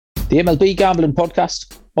The MLB Gambling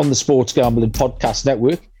Podcast on the Sports Gambling Podcast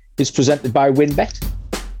Network is presented by WynnBET.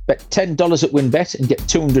 Bet $10 at WynnBET and get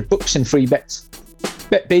 $200 in free bets.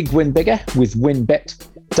 Bet big, win bigger with WynnBET.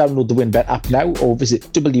 Download the WynnBET app now or visit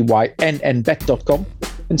wynnbet.com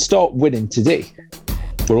and start winning today.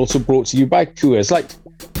 We're also brought to you by Coors Light.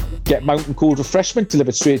 Get Mountain Cold refreshment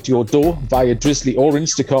delivered straight to your door via Drizzly or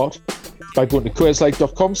Instacart by going to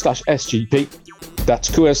CoorsLight.com/SGP. That's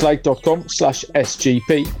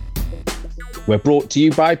CoorsLight.com/SGP. We're brought to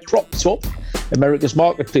you by PropSwap, America's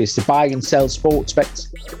marketplace to buy and sell sports bets.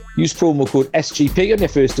 Use promo code SGP on your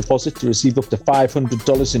first deposit to receive up to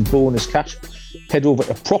 $500 in bonus cash. Head over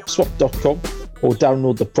to PropSwap.com or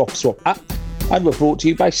download the PropSwap app. And we're brought to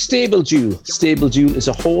you by StableDuel. StableDuel is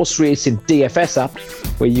a horse racing DFS app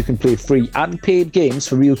where you can play free and paid games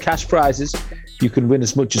for real cash prizes. You can win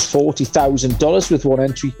as much as $40,000 with one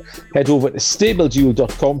entry. Head over to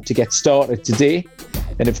StableDuel.com to get started today.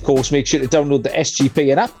 And of course, make sure to download the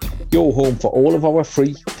SGPN app, your home for all of our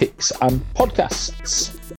free picks and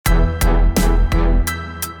podcasts.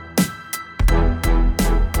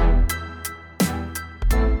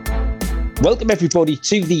 Welcome everybody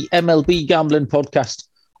to the MLB Gambling Podcast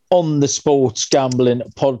on the Sports Gambling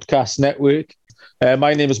Podcast Network.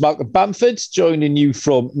 My name is Malcolm Bamford, joining you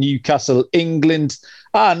from Newcastle, England,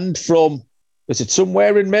 and from, is it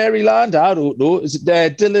somewhere in Maryland? I don't know. Is it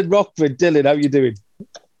Dylan Rockford? Dylan, how you doing?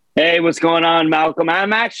 Hey, what's going on, Malcolm?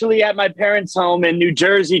 I'm actually at my parents' home in New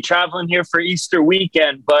Jersey, traveling here for Easter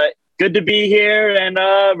weekend, but good to be here and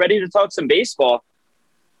ready to talk some baseball.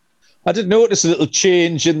 I did notice a little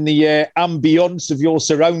change in the ambience of your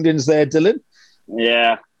surroundings there, Dylan.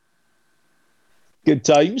 Yeah. Good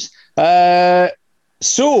times.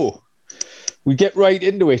 So, we get right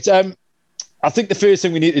into it. I think the first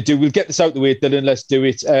thing we need to do, we'll get this out the way, Dylan, let's do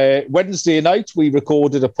it. Wednesday night, we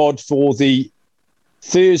recorded a pod for the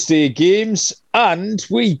Thursday games, and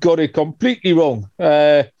we got it completely wrong.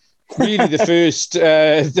 Really, the first,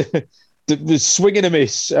 the swing and a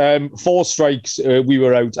miss, 4 strikes, we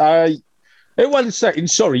were out. Sorry,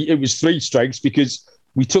 it was 3 strikes because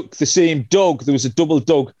we took the same dog. There was a double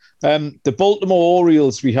dog. The Baltimore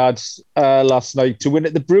Orioles we had last night to win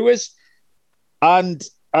at the Brewers. And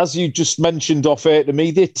as you just mentioned off air to me,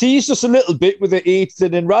 they teased us a little bit with the 8th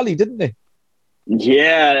inning rally, didn't they?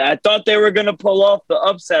 Yeah, I thought they were going to pull off the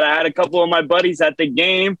upset. I had a couple of my buddies at the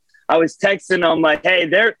game. I was texting them like, hey,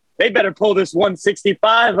 they better pull this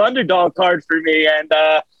 165 underdog card for me. And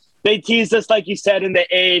they teased us, like you said, in the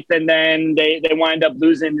 8th, and then they wind up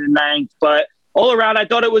losing in the 9th. But all around, I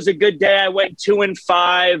thought it was a good day. I went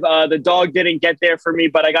 2-5. The dog didn't get there for me,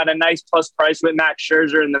 but I got a nice plus price with Max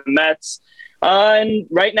Scherzer and the Mets. And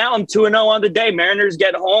right now, I'm 2-0 on the day. Mariners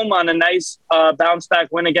get home on a nice bounce-back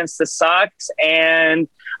win against the Sox, and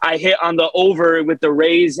I hit on the over with the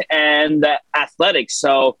Rays and the Athletics.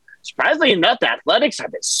 So surprisingly enough, the Athletics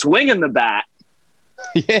have been swinging the bat.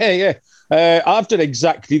 Yeah. I've done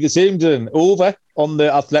exactly the same, Dylan. Over on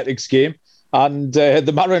the Athletics game and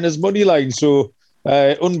the Mariners money line. So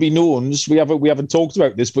unbeknownst, we haven't talked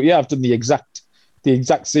about this, but yeah, I've done the exact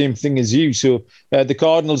same thing as you. So the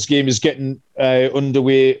Cardinals game is getting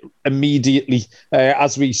underway immediately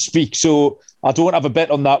as we speak. So I don't have a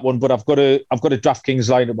bet on that one, but I've got a DraftKings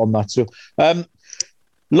lineup on that. So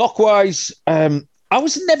lock-wise, I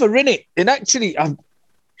was never in it, and actually I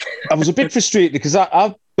was a bit frustrated because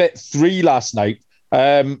I bet 3 last night.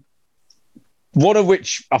 One of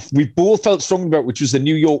which we both felt strong about, which was the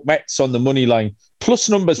New York Mets on the money line. Plus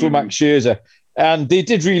numbers were Max Scherzer. And they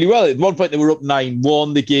did really well. At one point, they were up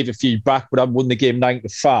 9-1. They gave a few back, but I won the game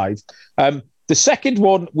 9-5. The second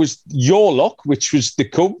one was your lock, which was the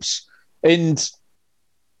Cubs. And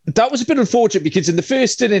that was a bit unfortunate because in the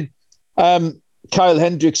first inning, Kyle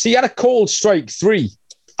Hendricks, he had a called strike 3.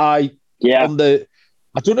 I don't know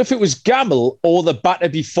if it was Gamble or the batter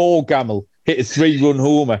before Gamble hit a 3-run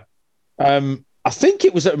homer. I think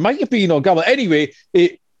it might have been on Gamble. Anyway,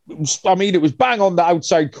 it was bang on the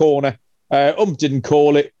outside corner. Didn't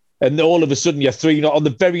call it, and all of a sudden you're 3-0 on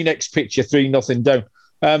the very next pitch. You're 3-0 down,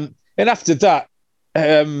 and after that,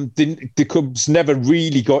 the Cubs never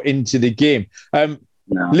really got into the game. No.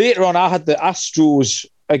 Later on, I had the Astros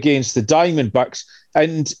against the Diamondbacks,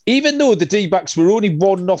 and even though the D-backs were only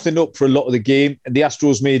 1-0 up for a lot of the game, and the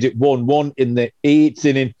Astros made it 1-1 in the 8th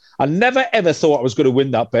inning, I never ever thought I was going to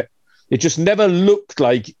win that bet. It just never looked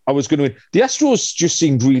like I was going to win. The Astros just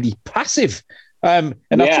seemed really passive. I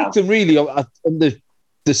took them really on the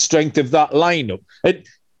strength of that lineup. It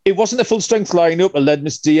wasn't a full strength lineup.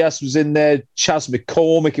 Aledmus Diaz was in there, Chas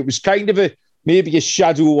McCormick. It was kind of maybe a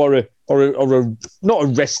shadow or a not a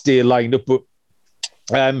rest day lineup, but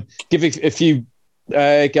give a few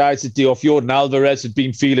guys the day off. Jordan Alvarez had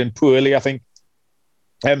been feeling poorly, I think.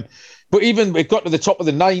 But even it got to the top of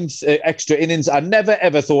the ninth extra innings, I never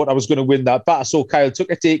ever thought I was going to win that bat. I saw Kyle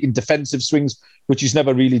Tucker taking defensive swings, which he's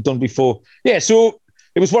never really done before. Yeah, so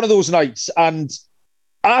it was one of those nights, and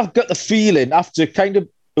I've got the feeling after kind of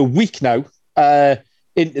a week now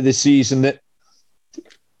into the season that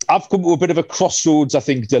I've come to a bit of a crossroads, I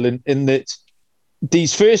think, Dylan, in that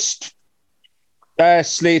these first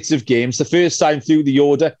slates of games, the first time through the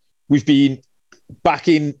order, we've been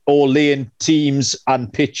backing or laying teams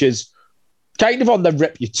and pitchers kind of on their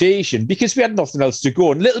reputation because we had nothing else to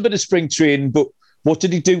go on. A little bit of spring training, but what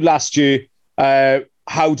did he do last year?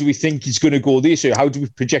 How do we think he's going to go this year? How do we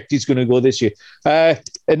project he's going to go this year?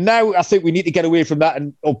 And now I think we need to get away from that.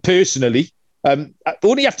 And personally,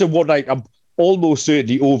 only after one night, I'm almost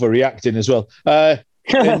certainly overreacting as well.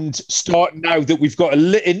 And starting now that we've got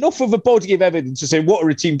enough of a body of evidence to say, what are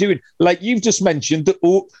a team doing? Like you've just mentioned, that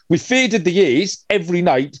we faded the A's every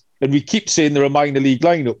night and we keep saying they're a minor league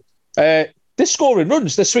lineup. They're scoring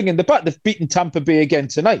runs. They're swinging the bat. They've beaten Tampa Bay again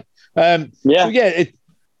tonight. Personally,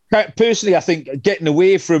 I think getting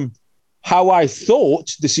away from how I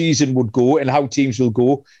thought the season would go and how teams will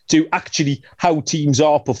go to actually how teams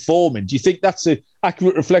are performing. Do you think that's an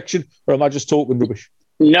accurate reflection, or am I just talking rubbish?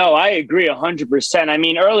 No, I agree 100%. I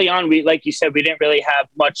mean, early on, like you said, we didn't really have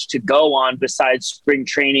much to go on besides spring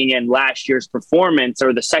training and last year's performance,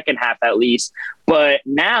 or the second half at least. But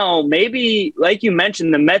now, maybe, like you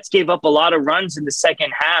mentioned, the Mets gave up a lot of runs in the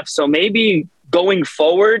second half. So maybe going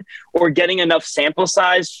forward or getting enough sample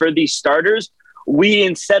size for these starters, we,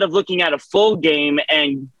 instead of looking at a full game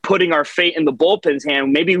and putting our fate in the bullpen's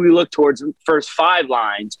hand, maybe we look towards first five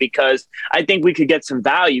lines, because I think we could get some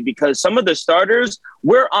value, because some of the starters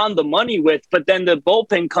we're on the money with, but then the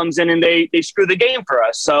bullpen comes in and they screw the game for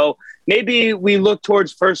us. So maybe we look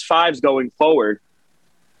towards first fives going forward.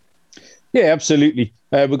 Yeah, absolutely.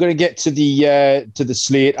 We're going to get to the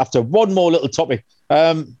slate after one more little topic.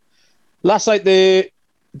 Last night, the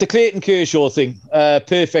Clayton Kershaw thing,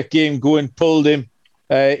 perfect game going, pulled him,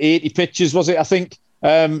 80 pitches, was it, I think?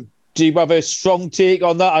 Do you have a strong take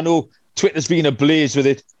on that? I know Twitter's been ablaze with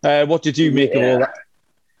it. What did you make of all that?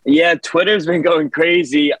 Yeah, Twitter's been going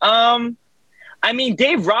crazy. I mean,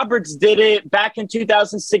 Dave Roberts did it back in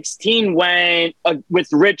 2016 when, with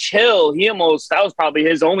Rich Hill, that was probably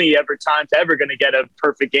his only time to ever going to get a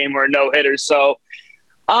perfect game or a no-hitter. So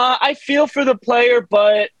I feel for the player,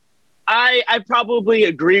 but I probably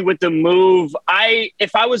agree with the move.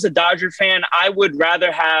 If I was a Dodger fan, I would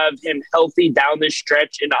rather have him healthy down the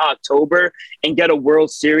stretch into October and get a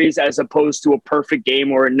World Series as opposed to a perfect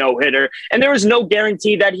game or a no-hitter. And there was no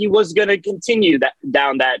guarantee that he was going to continue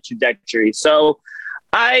down that trajectory. So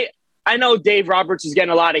I know Dave Roberts is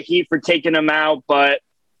getting a lot of heat for taking him out, but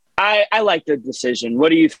I like the decision. What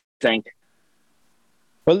do you think?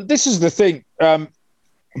 Well, this is the thing.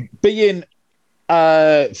 Being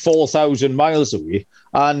 4,000 miles away,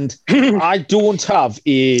 and I don't have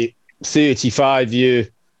a 35-year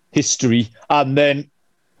history, and then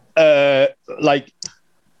like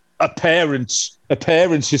a parent's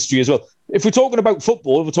history as well. If we're talking about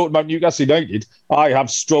football, if we're talking about Newcastle United, I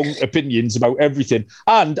have strong opinions about everything,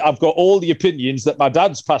 and I've got all the opinions that my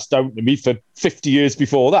dad's passed down to me for 50 years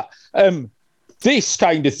before that. This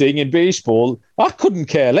kind of thing in baseball, I couldn't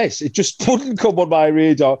care less. It just wouldn't come on my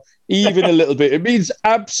radar even a little bit. It means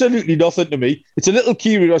absolutely nothing to me. It's a little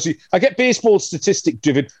curiosity. I get baseball statistic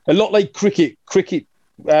driven, a lot like cricket. Cricket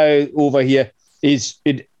over here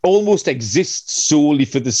it almost exists solely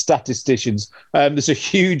for the statisticians. There's a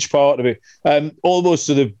huge part of it, almost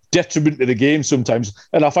to the detriment of the game sometimes.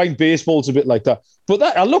 And I find baseball's a bit like that. But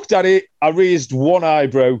I looked at it, I raised one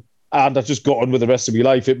eyebrow, and I just got on with the rest of my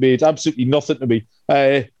life. It made absolutely nothing to me.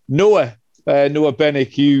 Noah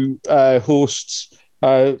Bennick, who hosts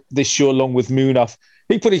this show along with Munaf,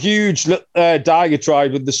 he put a huge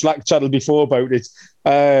diatribe with the Slack channel before about it.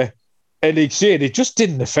 And he said it just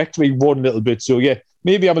didn't affect me one little bit. So, yeah,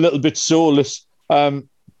 maybe I'm a little bit soulless. But,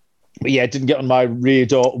 yeah, it didn't get on my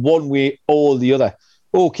radar one way or the other.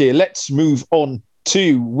 Okay, let's move on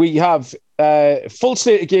to, we have full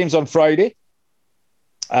slate of games on Friday.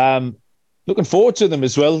 Looking forward to them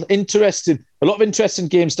as well. A lot of interesting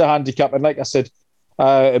games to handicap. And like I said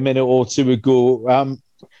a minute or two ago,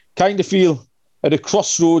 kind of feel at a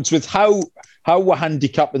crossroads with how we're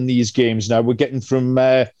handicapping these games now. We're getting from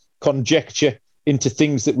conjecture into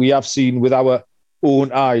things that we have seen with our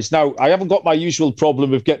own eyes. Now, I haven't got my usual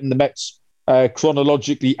problem of getting the Mets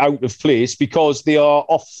chronologically out of place because they are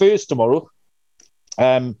off first tomorrow.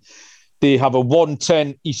 They have a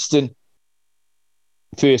 1:10 Eastern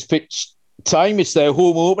first pitch time. It's their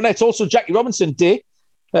home opener. It's also Jackie Robinson Day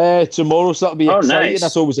tomorrow, so that'll be exciting. Nice.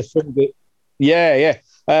 That's always a fun bit. Yeah.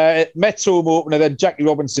 Mets home opener, then Jackie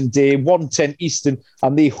Robinson Day, 1:10 Eastern,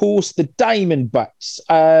 and they host the Diamondbacks.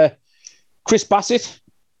 Chris Bassett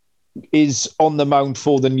is on the mound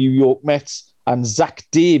for the New York Mets, and Zach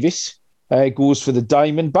Davis goes for the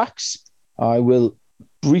Diamondbacks. I will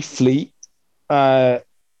briefly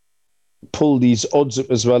pull these odds up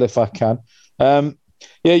as well if I can. The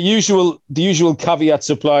usual caveats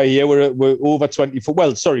apply here. We're over 24.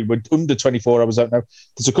 Well, sorry, we're under 24 hours out now.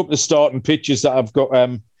 There's a couple of starting pitches that I've got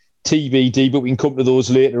TBD, but we can come to those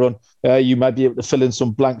later on. You might be able to fill in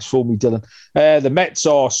some blanks for me, Dylan. The Mets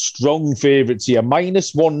are strong favourites here,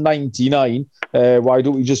 -199. Why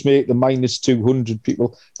don't we just make the -200,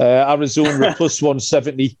 people? Arizona at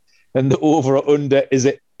 +170, and the over or under is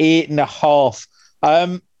at 8.5.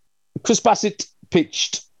 Chris Bassett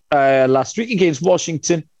pitched last week against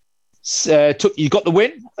Washington. He got the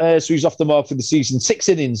win, so he's off the mark for the season. 6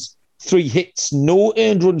 innings, 3 hits, no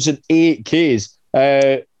earned runs and 8 Ks.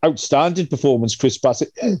 Outstanding performance, Chris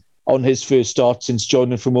Bassett, on his first start since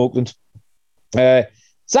joining from Oakland.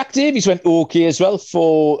 Zach Davies went okay as well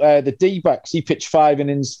for the D-backs. He pitched 5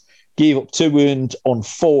 innings, gave up 2 earned on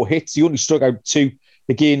 4 hits. He only struck out 2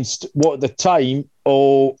 against what at the time,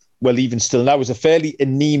 even still now, was a fairly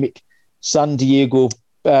anemic San Diego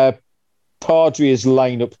Padres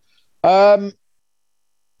lineup.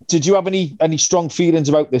 Did you have any strong feelings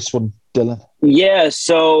about this one, Dylan? Yeah,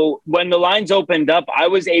 so when the lines opened up, I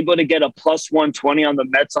was able to get a +120 on the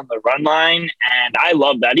Mets on the run line, and I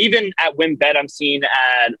love that. Even at WinBet, I'm seeing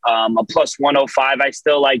at a +105. I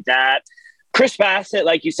still like that. Chris Bassett,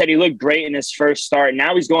 like you said, he looked great in his first start.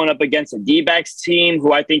 Now he's going up against a D-backs team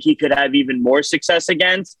who I think he could have even more success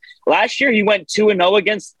against. Last year, he went 2-0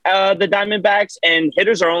 against the Diamondbacks, and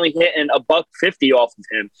hitters are only hitting $150 off of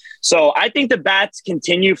him. So I think the bats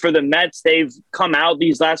continue for the Mets. They've come out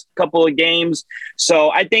these last couple of games.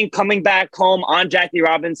 So I think coming back home on Jackie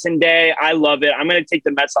Robinson Day, I love it. I'm going to take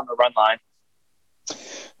the Mets on the run line.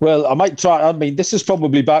 Well, I might try. I mean, this is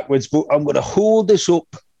probably backwards, but I'm going to hold this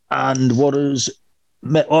up. And what is...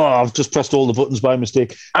 I've just pressed all the buttons by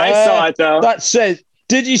mistake. I saw it, though. That said,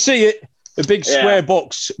 did you see it? A big square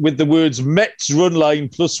box with the words Mets run line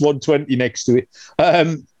 +120 next to it.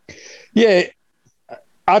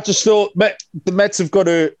 I just thought the Mets have got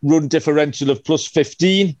a run differential of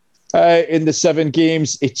 +15 in the 7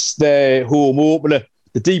 games. It's their home opener.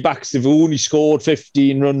 The D-backs have only scored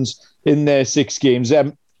 15 runs in their 6 games.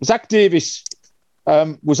 Zach Davis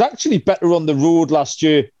was actually better on the road last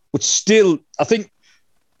year, but still, I think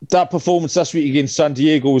that performance last week against San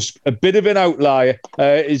Diego was a bit of an outlier.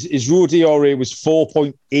 His road ERA was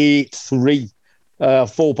 4.83,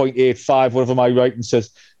 4.85, whatever my writing says.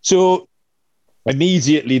 So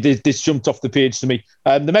immediately, this jumped off the page to me.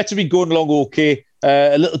 The Mets have been going along okay.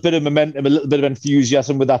 A little bit of momentum, a little bit of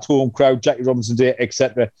enthusiasm with that home crowd, Jackie Robinson Day,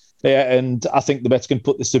 etc. And I think the Mets can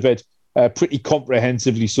put this to bed pretty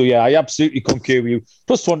comprehensively. So, yeah, I absolutely concur with you.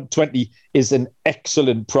 +120 is an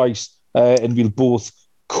excellent price, and we'll both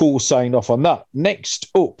co-sign off on that. Next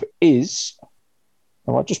up is...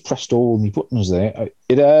 I just pressed all my buttons there.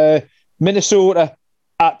 Minnesota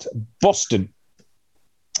at Boston.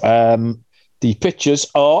 The pitchers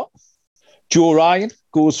are Joe Ryan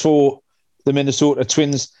goes for the Minnesota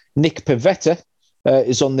Twins. Nick Pivetta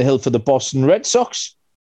is on the hill for the Boston Red Sox.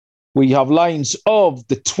 We have lines of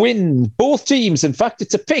the Twins, both teams. In fact,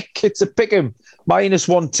 it's a pick. It's a pick 'em.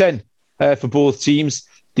 -110 for both teams.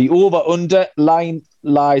 The over-under line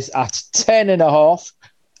lies at 10.5.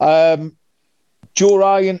 Joe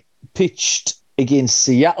Ryan pitched against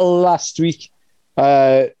Seattle last week.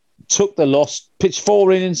 Took the loss. Pitched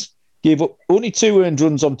 4 innings. Gave up only 2 earned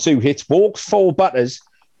runs on 2 hits. Walked 4 batters.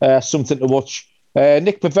 Something to watch.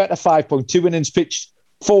 Nick Pivetta, 5.2 innings pitched.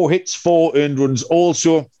 4 hits, 4 earned runs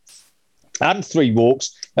also. And 3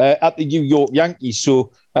 walks at the New York Yankees.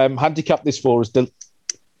 So handicap this for us, Dylan.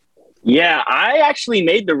 Yeah, I actually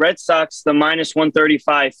made the Red Sox the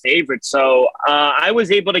 -135 favorite. So I was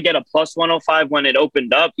able to get a +105 when it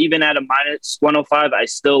opened up. Even at a -105, I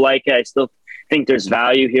still like it. I still think there's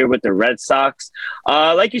value here with the Red Sox.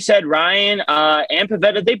 Like you said, Ryan and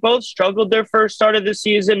Pivetta, they both struggled their first start of the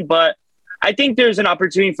season, but I think there's an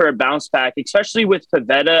opportunity for a bounce back, especially with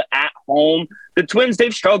Pivetta at home. The Twins,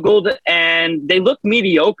 they've struggled, and they look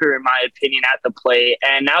mediocre, in my opinion, at the plate.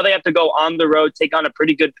 And now they have to go on the road, take on a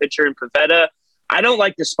pretty good pitcher in Pivetta. I don't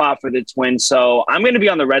like the spot for the Twins, so I'm going to be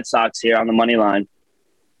on the Red Sox here on the money line.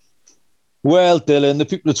 Well, Dylan, the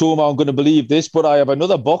people at home aren't going to believe this, but I have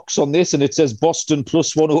another box on this, and it says Boston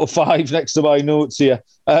 +105 next to my notes here.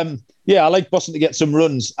 I like Boston to get some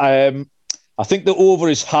runs. I think the over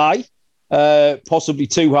is high, possibly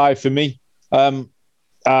too high for me, at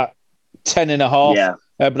 10.5. Yeah.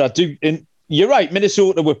 But I do. You're right.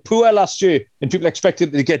 Minnesota were poor last year, and people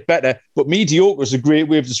expected them to get better. But mediocre is a great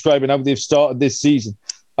way of describing how they've started this season.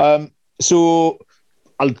 So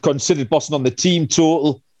I'll consider Boston on the team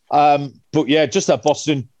total. But yeah, just that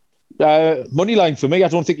Boston money line for me. I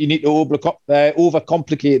don't think you need to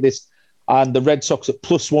overcomplicate this. And the Red Sox at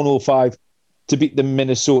plus 105 to beat the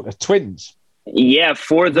Minnesota Twins. Yeah,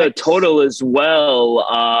 for the total as well.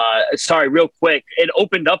 Sorry, real quick. It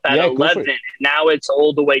opened up at 11. Now it's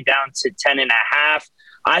all the way down to 10.5.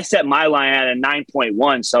 I set my line at a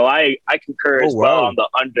 9.1, so I concur as well on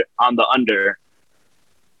the under.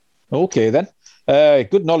 Okay, then.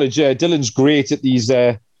 Good knowledge. Dylan's great at these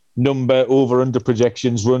number, over, under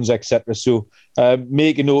projections, runs, etc. So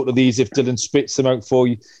make a note of these if Dylan spits them out for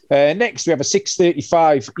you. Next, we have a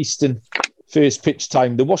 6:35 Eastern first pitch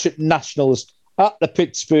time. The Washington Nationals at the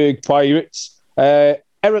Pittsburgh Pirates.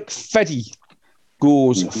 Eric Fedde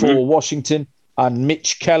goes for Washington and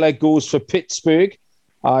Mitch Keller goes for Pittsburgh.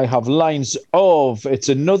 I have lines of, it's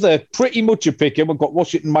another pretty much a pick. We've got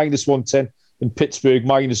Washington minus 110 and Pittsburgh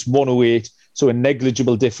minus 108. So a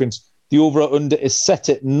negligible difference. The over-under is set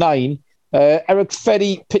at 9. Eric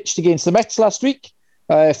Fedde pitched against the Mets last week.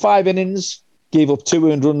 5 innings, gave up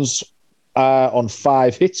 2 earned runs on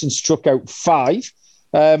 5 hits and struck out 5.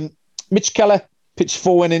 Mitch Keller pitched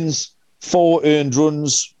 4 innings, 4 earned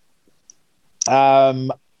runs,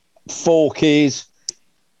 4 Ks.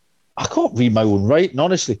 I can't read my own writing,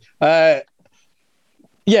 honestly. I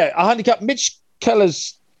handicapped Mitch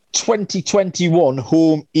Keller's 2021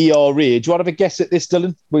 home ERA. Do you want to have a guess at this,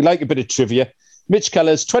 Dylan? We like a bit of trivia. Mitch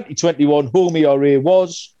Keller's 2021 home ERA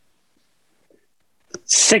was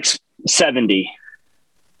 6.70.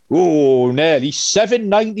 Oh, nearly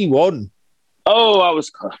 7.91. Oh, I was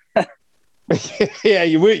close. Yeah,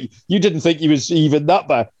 you were. You didn't think he was even that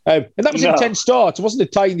bad, and that was in 10 starts. It wasn't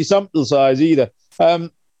a tiny sample size either.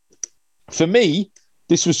 For me,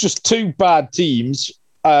 this was just 2 bad teams.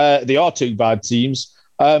 They are 2 bad teams.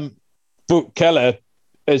 But Keller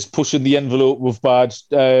is pushing the envelope with bad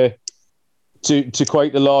to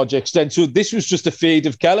quite a large extent. So this was just a fade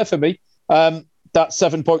of Keller for me. That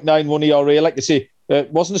 7.91 ERA, like I say,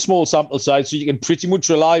 it wasn't a small sample size, so you can pretty much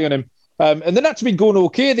rely on him. And then that's been going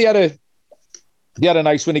okay. They had a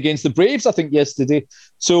nice win against the Braves, I think, yesterday.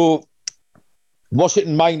 So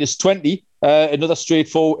Washington minus 20, another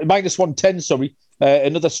straightforward, minus 110, sorry,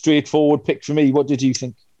 another straightforward pick for me. What did you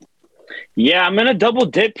think? Yeah, I'm going to double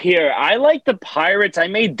dip here. I like the Pirates. I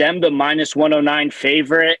made them the minus 109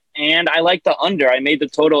 favorite, and I like the under. I made the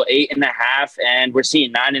total 8.5, and we're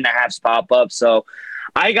seeing 9.5 pop up. So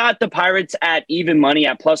I got the Pirates at even money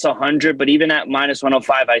at plus 100, but even at minus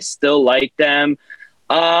 105, I still like them.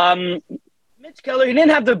 Mitch Keller, he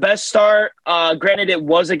didn't have the best start. Granted, it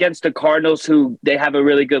was against the Cardinals, who they have a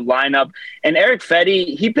really good lineup. And Eric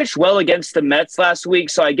Fedde, he pitched well against the Mets last week,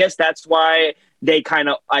 so I guess that's why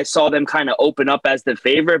I saw them kind of open up as the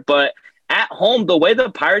favorite. But at home, the way the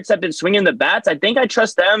Pirates have been swinging the bats, I think I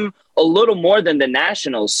trust them a little more than the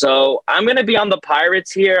Nationals. So I'm going to be on the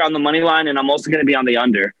Pirates here on the money line, and I'm also going to be on the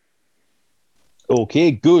under. Okay,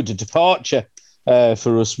 good. A departure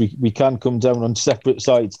for us. We can come down on separate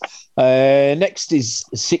sides. Next is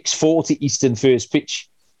 6:40 Eastern first pitch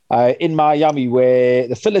in Miami, where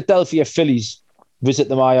the Philadelphia Phillies visit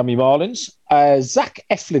the Miami Marlins. Zach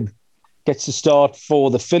Eflin gets the start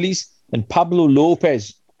for the Phillies, and Pablo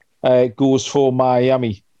Lopez goes for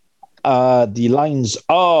Miami. The lines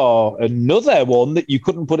are another one that you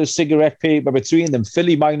couldn't put a cigarette paper between them.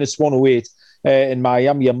 Philly minus 108 and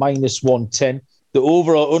Miami a minus 110. The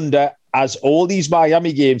over or under, as all these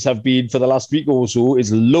Miami games have been for the last week or so,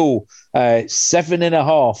 is low.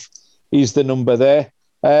 7.5 is the number there.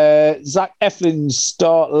 Zach Eflin's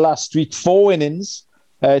start last week, 4 innings,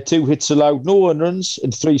 2 hits allowed, no earned runs,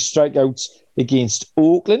 and 3 strikeouts against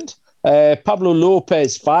Oakland. Pablo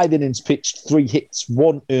Lopez, 5 innings pitched, 3 hits,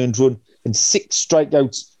 1 earned run, and 6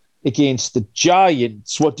 strikeouts against the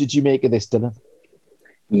Giants. What did you make of this, Dylan?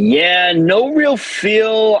 Yeah, no real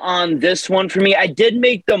feel on this one for me. I did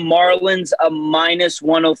make the Marlins a minus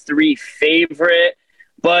 103 favorite,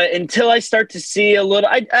 but until I start to see a little,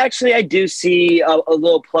 I do see a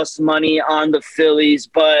little plus money on the Phillies,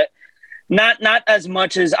 but not as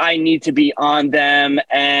much as I need to be on them.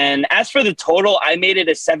 And as for the total, I made it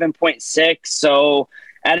a 7.6. So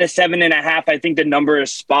at a 7.5, I think the number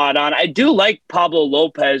is spot on. I do like Pablo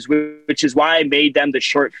Lopez, which is why I made them the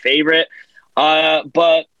short favorite.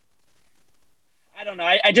 But I don't know.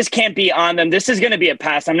 I just can't be on them. This is going to be a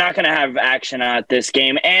pass. I'm not going to have action at this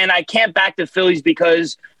game. And I can't back the Phillies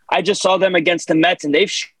because I just saw them against the Mets, and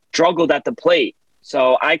they've struggled at the plate.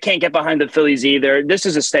 So I can't get behind the Phillies either. This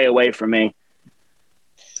is a stay away from me.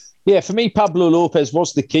 Yeah, for me, Pablo Lopez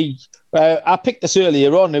was the key. I picked this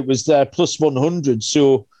earlier on. It was plus 100.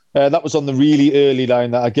 So that was on the really early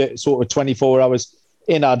line that I get sort of 24 hours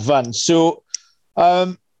in advance. So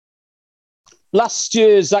last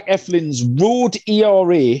year, Zach Eflin's road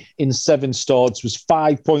ERA in 7 starts was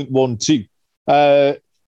 5.12.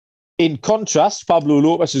 In contrast, Pablo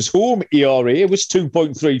Lopez's home ERA was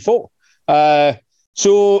 2.34.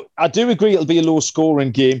 So I do agree it'll be a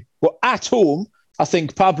low-scoring game. But at home, I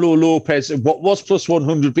think Pablo Lopez, what was plus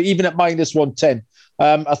 100, but even at minus 110,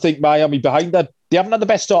 I think Miami behind that. They haven't had the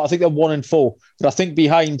best start. I think they're 1-4. But I think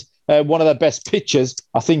behind one of their best pitchers,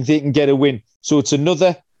 I think they can get a win. So it's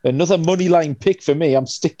another money line pick for me. I'm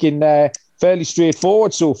sticking fairly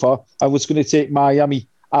straightforward so far. I was going to take Miami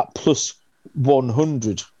at plus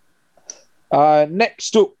 100.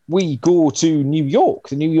 Next up, we go to New York,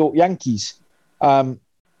 the New York Yankees.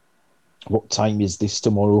 What time is this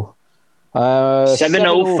tomorrow?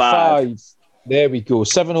 7:05. There we go.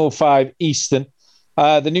 7:05 Eastern.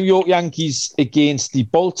 The New York Yankees against the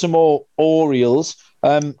Baltimore Orioles.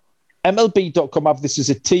 MLB.com have this as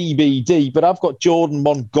a TBD, but I've got Jordan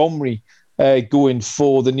Montgomery going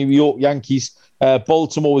for the New York Yankees.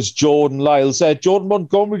 Baltimore's Jordan Lyles. Jordan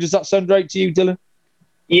Montgomery, does that sound right to you, Dylan?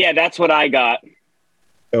 Yeah, that's what I got.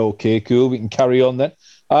 Okay, cool. We can carry on then.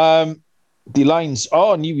 The lines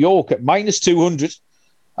are New York at minus 200.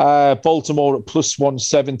 Baltimore at plus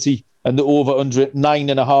 170 and the over-under at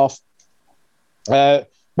 9.5.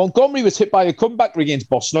 Montgomery was hit by a comebacker against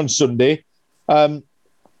Boston on Sunday. I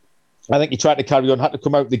think he tried to carry on, had to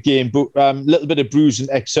come out of the game, but a little bit of bruising,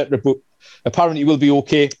 etc. But apparently he will be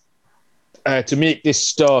okay to make this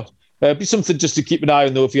start. Be something just to keep an eye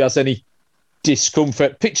on, though, if he has any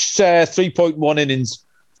discomfort. Pitched 3.1 innings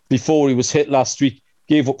before he was hit last week.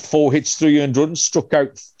 Gave up 4 hits, 3 earned runs, struck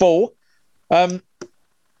out 4.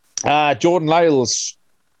 Jordan Lyles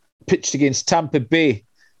pitched against Tampa Bay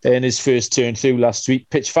in his first turn through last week.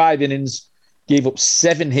 Pitched 5 innings, gave up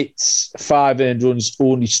 7 hits, 5 earned runs,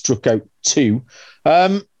 only struck out 2.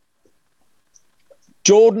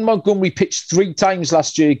 Jordan Montgomery pitched 3 times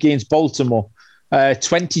last year against Baltimore.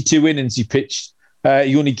 22 innings he pitched.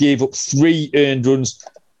 He only gave up 3 earned runs.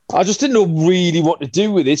 I just didn't know really what to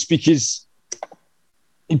do with this because,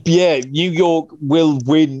 yeah, New York will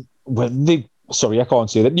win. Sorry, I can't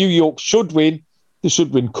say that. New York should win. They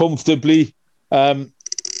should win comfortably. I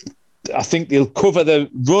think they'll cover the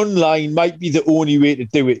run line. Might be the only way to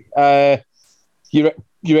do it.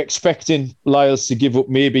 You're expecting Lyles to give up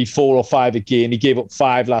maybe 4 or 5 again. He gave up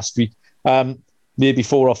 5 last week. Maybe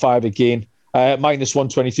 4 or 5 again. Minus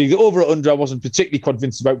 123. The over-under I wasn't particularly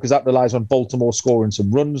convinced about because that relies on Baltimore scoring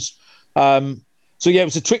some runs. So yeah, it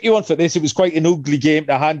was a tricky one for this. It was quite an ugly game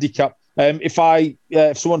to handicap. If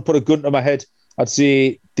someone put a gun to my head, I'd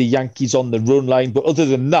say the Yankees on the run line. But other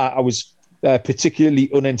than that, I was particularly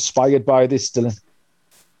uninspired by this, Dylan.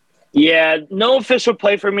 Yeah, no official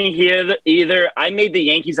play for me here either. I made the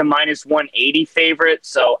Yankees a minus 180 favorite.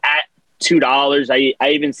 So at $2, I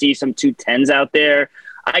even see some 210s out there.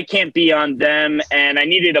 I can't be on them, and I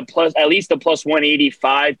needed at least a plus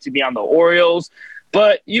 185 to be on the Orioles.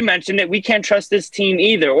 But you mentioned it. We can't trust this team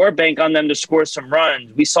either or bank on them to score some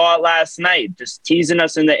runs. We saw it last night, just teasing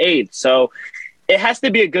us in the 8th. So it has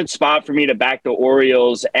to be a good spot for me to back the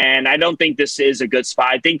Orioles, and I don't think this is a good spot.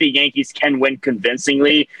 I think the Yankees can win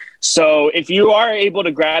convincingly. So if you are able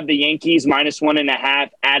to grab the Yankees minus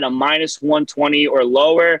 1.5 at a minus 120 or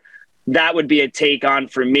lower, that would be a take on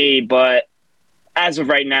for me. But as of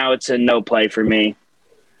right now, it's a no play for me.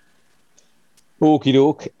 Okie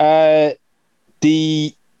doke.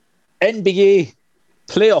 The NBA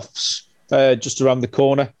playoffs just around the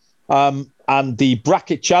corner, and the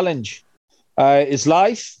bracket challenge is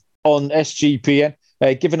live on SGPN,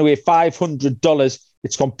 giving away $500.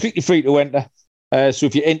 It's completely free to enter. So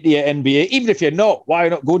if you're into your NBA, even if you're not, why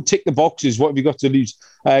not go and tick the boxes? What have you got to lose?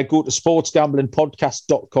 Go to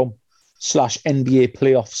sportsgamblingpodcast.com/NBA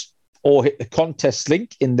playoffs or hit the contest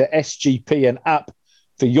link in the SGPN app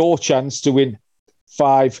for your chance to win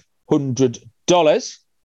 $500.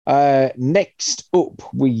 Next up,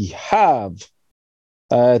 we have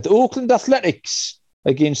the Oakland Athletics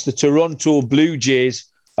against the Toronto Blue Jays.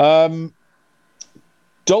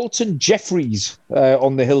 Dalton Jeffries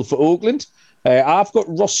on the hill for Oakland. I've got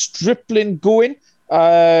Ross Stripling going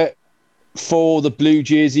for the Blue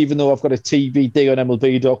Jays, even though I've got a TBD on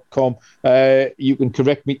MLB.com. You can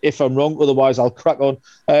correct me if I'm wrong. Otherwise, I'll crack on.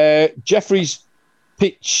 Jeffries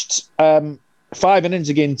pitched 5 innings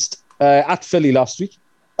against at Philly last week.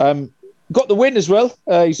 got the win as well.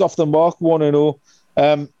 He's off the mark, 1-0.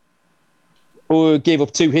 Gave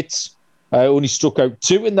up 2 hits. Only struck out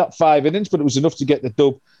 2 in that 5 innings, but it was enough to get the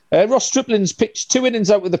dub. Ross Stripling's pitched 2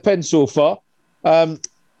 innings out with the pen so far. The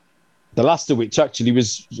last of which actually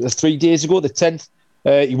was 3 days ago, the 10th.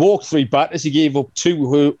 He walked 3 batters. He gave up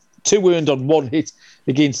 2 earned on 1 hit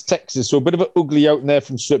against Texas. So a bit of an ugly out in there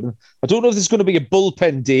from Stripling. I don't know if there's going to be a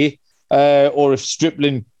bullpen day or if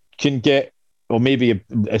Stripling can get, or maybe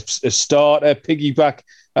a starter, piggyback.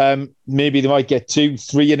 Maybe they might get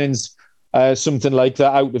 2-3 innings, something like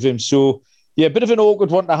that out of him. So, yeah, a bit of an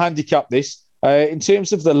awkward one to handicap this. In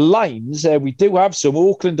terms of the lines, we do have some.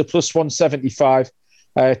 Oakland a plus 175,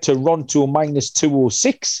 Toronto minus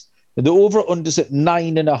 206. And the over-unders at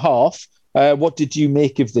 9.5. What did you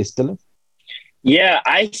make of this, Dylan? Yeah,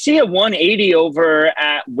 I see a 180 over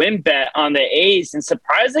at WinBet on the A's. And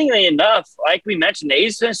surprisingly enough, like we mentioned, the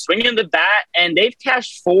A's been swinging the bat, and they've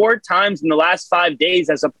cashed 4 times in the last 5 days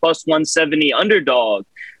as a plus 170 underdog.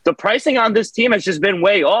 The pricing on this team has just been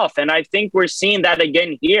way off, and I think we're seeing that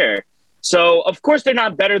again here. So, of course, they're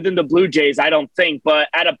not better than the Blue Jays, I don't think. But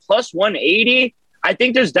at a plus 180, I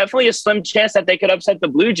think there's definitely a slim chance that they could upset the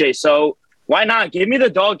Blue Jays. So why not? Give me the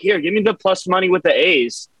dog here. Give me the plus money with the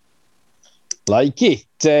A's. Like it.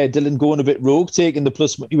 Dylan going a bit rogue, taking the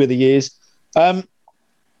plus money with the A's. I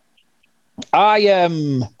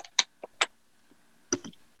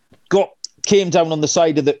came down on the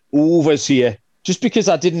side of the overs here just because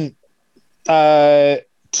I didn't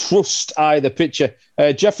trust either pitcher.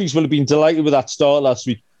 Jeffries will have been delighted with that start last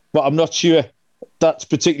week, but I'm not sure that's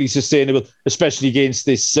particularly sustainable, especially against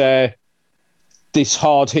this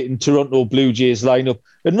hard-hitting Toronto Blue Jays lineup.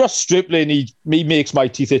 And Ross Stripling, he makes my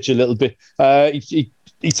teeth itch a little bit. He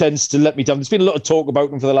tends to let me down. There's been a lot of talk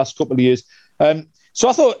about him for the last couple of years. So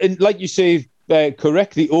I thought, and like you say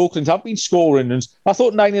correctly, Oakland have been scoring, and I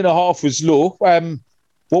thought 9.5 was low.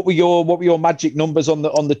 What were your magic numbers on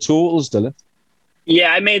the totals, Dylan?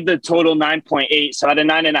 Yeah, I made the total 9.8. So at a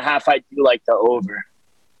 9.5, I do like the over.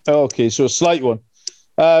 Okay, so a slight one.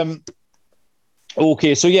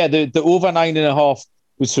 Okay, so yeah, the over 9.5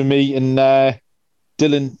 was for me, and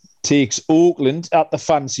Dylan takes Oakland at the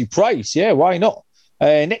fancy price. Yeah, why not?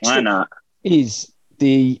 Next why not? Is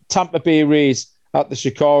the Tampa Bay Rays at the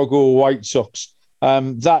Chicago White Sox.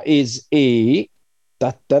 That is a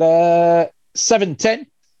 7:10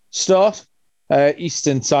 start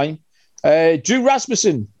Eastern time. Drew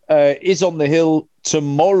Rasmussen is on the hill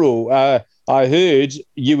tomorrow. I heard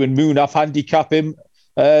you and Moonaf handicap him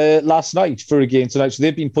last night for a game tonight, so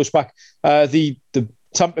they've been pushed back. The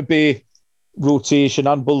Tampa Bay rotation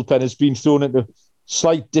and bullpen has been thrown into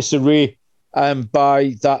slight disarray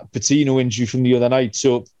by that Patino injury from the other night.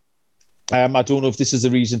 So I don't know if this is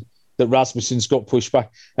the reason that Rasmussen's got pushed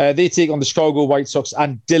back. They take on the Chicago White Sox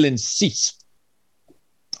and Dylan Cease.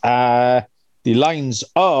 The lines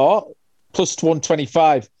are plus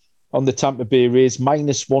 125 on the Tampa Bay Rays,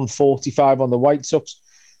 minus 145 on the White Sox.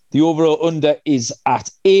 The overall under is at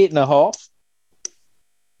 8.5.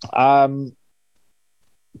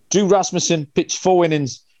 Drew Rasmussen pitched 4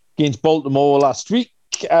 innings against Baltimore last week.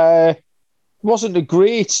 Wasn't a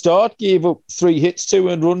great start. Gave up 3 hits, 2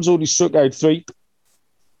 earned runs, only struck out 3.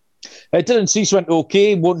 Dylan Cease went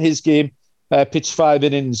okay, won his game. Pitched 5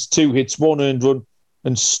 innings, 2 hits, 1 earned run,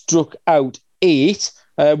 and struck out 8.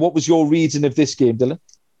 What was your reading of this game, Dylan?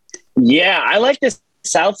 Yeah, I like this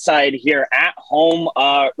South Side here at home.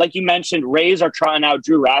 Like you mentioned, Rays are trying out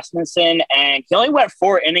Drew Rasmussen, and he only went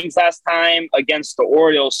 4 innings last time against the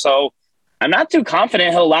Orioles. So I'm not too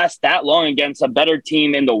confident he'll last that long against a better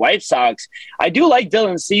team in the White Sox. I do like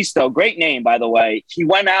Dylan Cease, though. Great name, by the way. He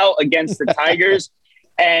went out against the Tigers,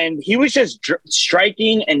 and he was just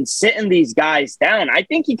striking and sitting these guys down. I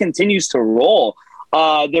think he continues to roll.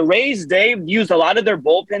 The Rays, they've used a lot of their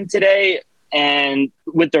bullpen today, and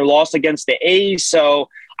with their loss against the A's. So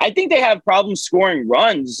I think they have problems scoring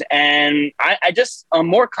runs. And I'm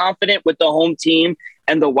more confident with the home team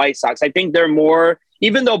and the White Sox. I think they're more,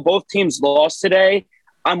 even though both teams lost today,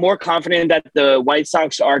 I'm more confident that the White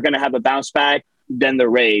Sox are going to have a bounce back than the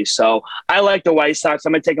Rays. So I like the White Sox.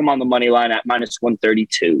 I'm going to take them on the money line at minus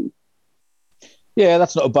 132. Yeah,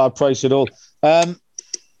 that's not a bad price at all. I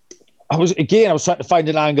was trying to find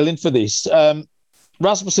an angle in for this.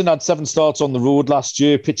 Rasmussen had 7 starts on the road last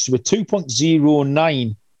year, pitched to a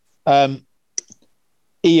 2.09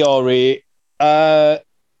 ERA.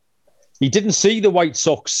 He didn't see the White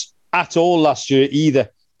Sox at all last year either,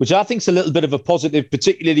 which I think is a little bit of a positive,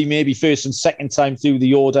 particularly maybe first and second time through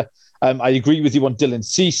the order. I agree with you on Dylan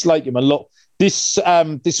Cease, like him a lot. This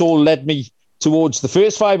all led me towards the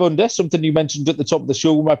first 5 under, something you mentioned at the top of the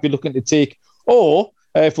show we might be looking to take, or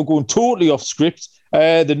if we're going totally off script,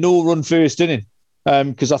 the no-run first inning,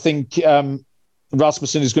 because I think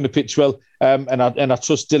Rasmussen is going to pitch well, and I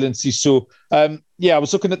trust Dylan Cease. So I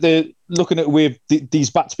was looking at with these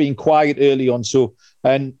bats being quiet early on. So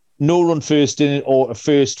and no run first inning or a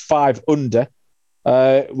first 5 under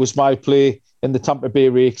was my play in the Tampa Bay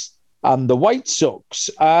Rakes and the White Sox.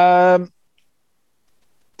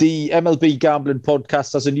 The MLB Gambling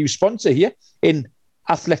Podcast has a new sponsor here in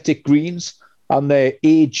Athletic Greens and their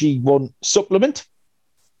AG1 supplement.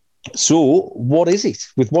 So, what is it?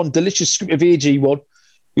 With one delicious scoop of AG1,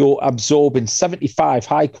 you're absorbing 75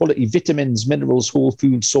 high-quality vitamins, minerals, whole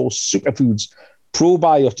food source, superfoods,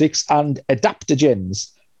 probiotics, and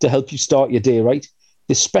adaptogens to help you start your day right.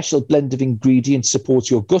 This special blend of ingredients supports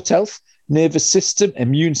your gut health, nervous system,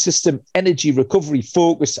 immune system, energy, recovery,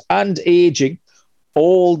 focus, and aging.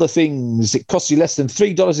 All the things. It costs you less than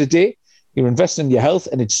 $3 a day. You're investing in your health,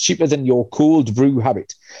 and it's cheaper than your cold brew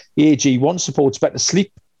habit. AG1 supports better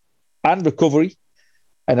sleep and recovery,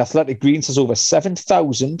 and Athletic Greens has over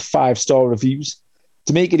 7,000 5-star reviews.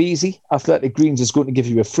 To make it easy, Athletic Greens is going to give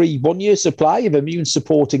you a free 1-year supply of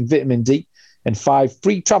immune-supporting vitamin D and 5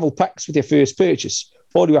 free travel packs with your first purchase.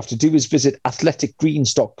 All you have to do is visit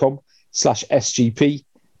athleticgreens.com/SGP.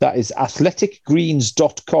 That is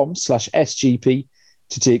athleticgreens.com/SGP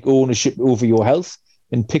to take ownership over your health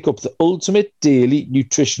and pick up the ultimate daily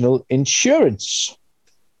nutritional insurance.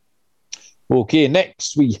 Okay,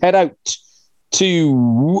 next we head out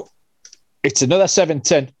to, it's another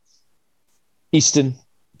 7:10 Eastern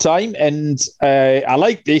time, and I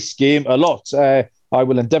like this game a lot. I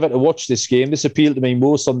will endeavour to watch this game. This appealed to me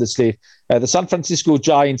most on the slate. The San Francisco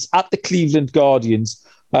Giants at the Cleveland Guardians.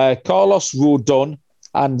 Carlos Rodon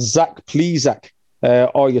and Zach Plesac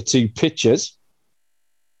are your two pitchers.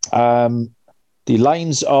 The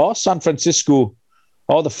lines are San Francisco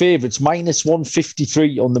are the favourites,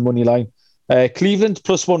 -153 on the money line. Cleveland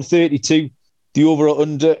 +132. The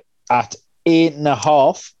over/under at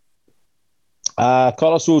 8.5.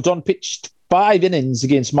 Carlos Rodon pitched 5 innings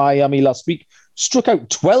against Miami last week. Struck out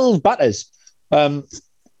 12 batters. 12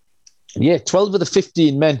 of the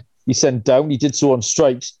 15 men he sent down. He did so on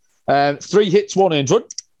strikes. 3 hits, 1 earned run.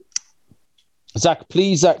 Zach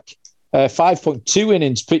Plesac, 5.2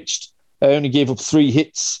 innings pitched. Only gave up 3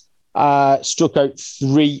 hits. Struck out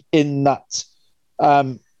 3 in that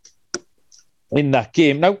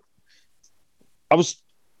game. Now, I was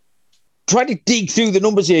trying to dig through the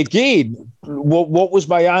numbers here again. What was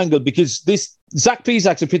my angle? Because this Zach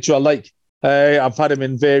Plesac's a pitcher I like. I've had him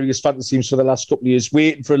in various fantasy teams for the last couple of years,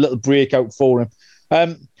 waiting for a little breakout for him.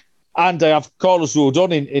 And I have Carlos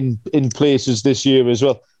Rodon in places this year as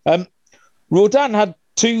well. Rodon had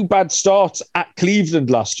 2 bad starts at Cleveland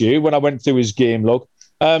last year when I went through his game log.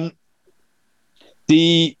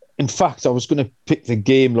 In fact, I was going to pick the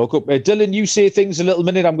game log up. Dylan, you say things a little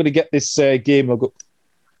minute. I'm going to get this game log up.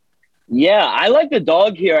 Yeah, I like the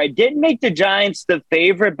dog here. I did make the Giants the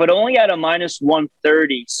favorite, but only at a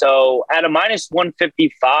 -130. So at a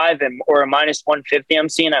 -155 or a -150, I'm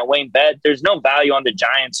seeing at Wayne Bet. There's no value on the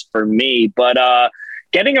Giants for me. But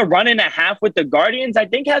getting a 1.5 with the Guardians, I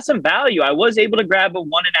think has some value. I was able to grab a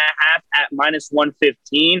 1.5 at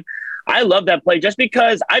 -115. I love that play just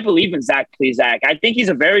because I believe in Zach Plesac. I think he's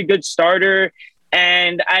a very good starter.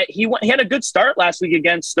 And he had a good start last week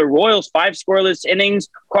against the Royals, 5 scoreless innings.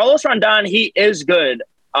 Carlos Rodon, he is good.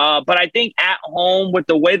 But I think at home, with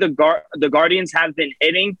the way the Guardians have been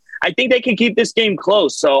hitting, I think they can keep this game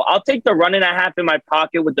close. So I'll take the 1.5 in my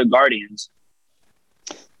pocket with the Guardians.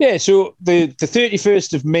 Yeah, so the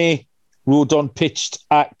 31st of May, Rodon pitched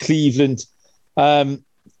at Cleveland,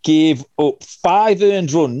 gave up 5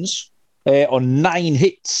 earned runs on 9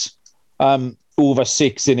 hits over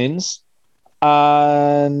 6 innings.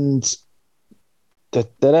 And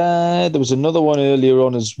there was another one earlier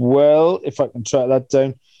on as well, if I can track that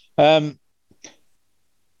down.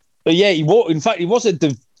 But yeah, he wasn't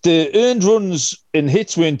the earned runs and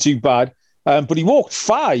hits weren't too bad, but he walked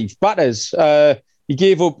 5 batters. He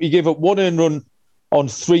gave up 1 earned run on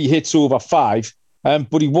 3 hits over 5,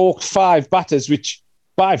 but he walked 5 batters, which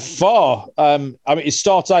by far, it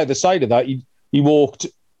starts either side of that. He walked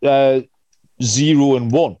 0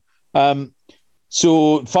 and 1.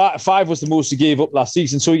 So 5 was the most he gave up last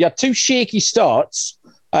season. So he had 2 shaky starts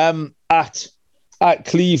at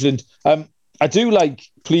Cleveland. I do like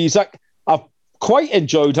Plesac. I've quite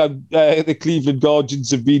enjoyed how the Cleveland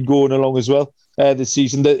Guardians have been going along as well this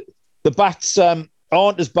season. The bats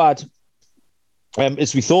aren't as bad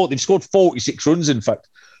as we thought. They've scored 46 runs, in fact.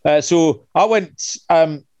 So I went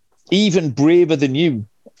even braver than you,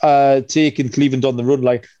 taking Cleveland on the run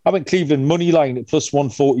line. I went Cleveland money line at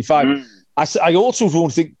 +145. I also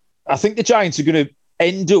don't think. I think the Giants are going to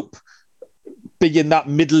end up being that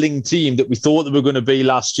middling team that we thought they were going to be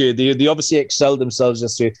last year. They obviously excelled themselves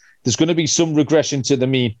this year. There's going to be some regression to the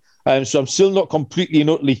mean. So I'm still not completely and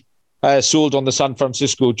utterly sold on the San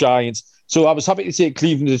Francisco Giants. So I was happy to take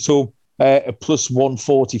Cleveland at home at plus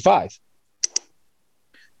 145.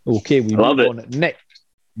 Okay, we move on next.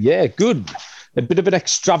 Yeah, good. A bit of an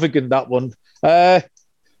extravagant, that one.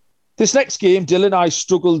 This next game, Dylan, I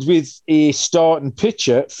struggled with a starting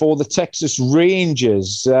pitcher for the Texas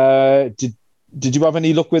Rangers. Did you have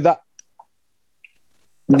any luck with that?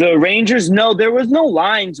 The Rangers, no, there was no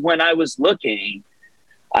lines when I was looking.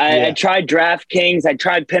 I tried DraftKings, I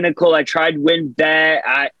tried Pinnacle, I tried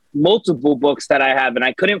WinBet, multiple books that I have, and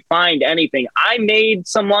I couldn't find anything. I made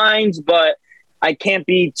some lines, but I can't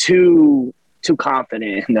be too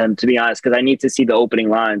confident in them, to be honest, because I need to see the opening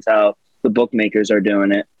lines, how the bookmakers are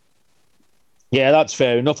doing it. Yeah, that's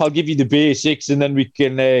fair enough. I'll give you the basics, and then we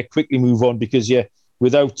can quickly move on because,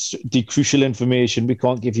 without the crucial information, we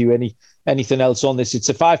can't give you anything else on this. It's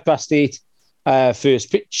a 8:05 first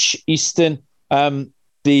pitch, Eastern.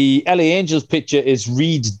 The LA Angels pitcher is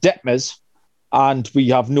Reed Detmers, and we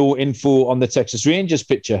have no info on the Texas Rangers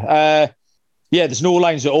pitcher. There's no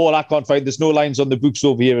lines at all. I can't find. There's no lines on the books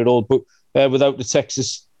over here at all. But without the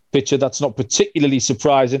Texas pitcher, that's not particularly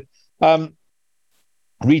surprising.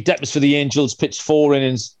 Reed Detmers for the Angels pitched 4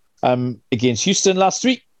 innings against Houston last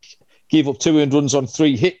week. Gave up 2 earned runs on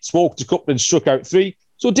 3 hits, walked a couple and struck out 3.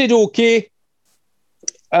 So did okay.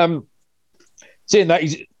 Saying that,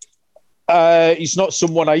 he's not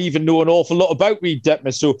someone I even know an awful lot about, Reed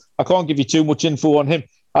Detmers, so I can't give you too much info on him.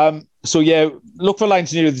 Look for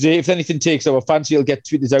lines near the day. If anything takes our fancy, it'll get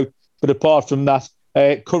tweeted out. But apart from that,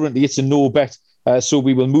 currently it's a no bet. So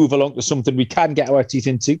we will move along to something we can get our teeth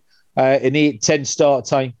into. An 8:10 start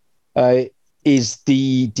time is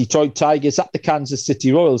the Detroit Tigers at the Kansas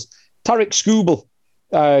City Royals. Tarek Skubal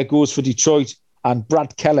goes for Detroit, and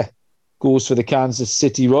Brad Keller goes for the Kansas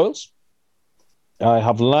City Royals. I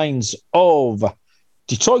have lines of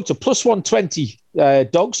Detroit to plus 120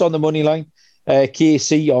 dogs on the money line.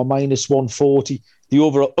 KC are minus 140. The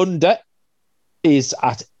over-under is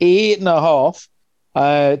at 8.5.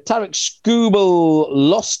 Tarek Skubal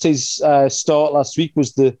lost his start last week,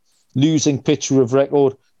 was the losing pitcher of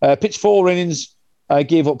record. Pitched 4 innings,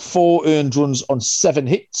 gave up 4 earned runs on 7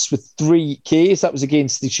 hits with 3 Ks. That was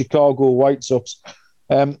against the Chicago White Sox.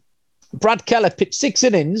 Brad Keller pitched 6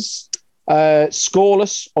 innings,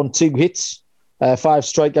 scoreless on 2 hits, 5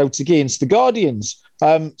 strikeouts against the Guardians.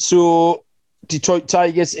 So Detroit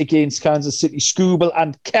Tigers against Kansas City, Skubal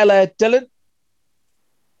and Keller. Dylan?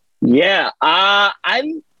 Yeah, I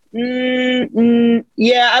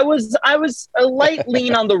was a light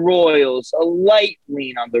lean on the Royals.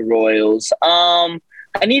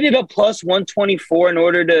 I needed a plus 124 in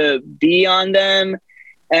order to be on them.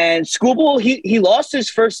 And Skubal, he lost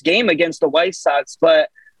his first game against the White Sox, but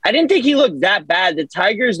I didn't think he looked that bad. The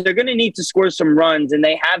Tigers, they're going to need to score some runs, and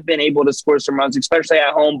they have been able to score some runs, especially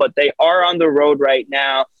at home, but they are on the road right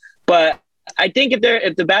now. But I think if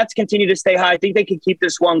the bats continue to stay high, I think they can keep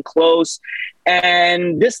this one close.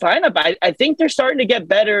 And this lineup, I think they're starting to get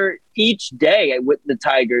better each day with the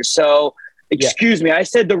Tigers. So, excuse me, I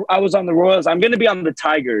said I was on the Royals. I'm going to be on the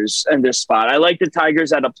Tigers in this spot. I like the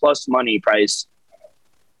Tigers at a plus money price.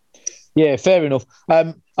 Yeah, fair enough.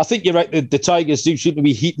 I think you're right. The Tigers do seem to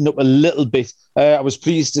be heating up a little bit. I was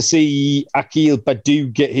pleased to see Akil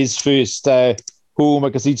Baddoo get his first home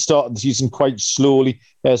because he'd started the season quite slowly.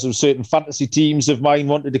 So certain fantasy teams of mine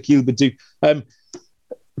wanted Akil Baddoo.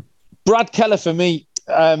 Brad Keller, for me,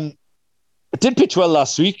 did pitch well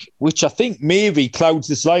last week, which I think maybe clouds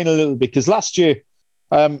this line a little bit because last year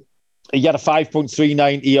he had a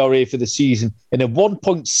 5.39 ERA for the season and a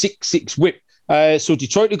 1.66 whip. So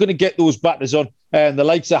Detroit are going to get those batters on, and the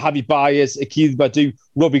likes of Javi Baez, Akil Baddoo,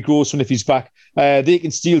 Robbie Grossman, if he's back, they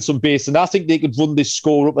can steal some base, and I think they could run this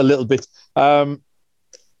score up a little bit.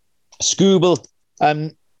 Skubal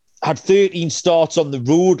had 13 starts on the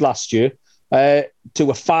road last year to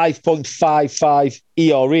a 5.55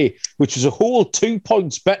 ERA, which was a whole 2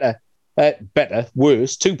 points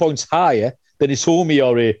worse, 2 points higher than his home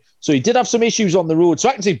ERA. So he did have some issues on the road. So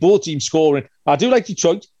I can see both teams scoring. I do like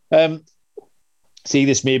Detroit. See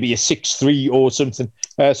this maybe a 6-3 or something.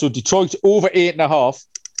 So Detroit over 8.5.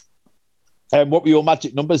 What were your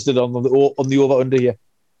magic numbers did on the over-under here?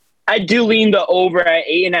 I do lean the over at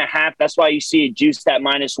 8.5. That's why you see it juiced at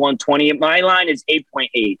minus 120. My line is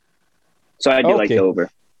 8.8. So I do like the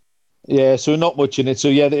over. Yeah, so not much in it. So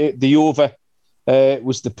yeah, the over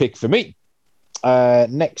was the pick for me.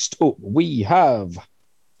 Next up, we have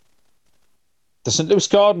the St. Louis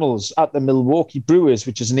Cardinals at the Milwaukee Brewers,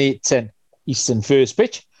 which is an 8:10 Eastern first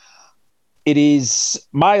pitch. It is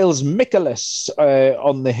Miles Mikolas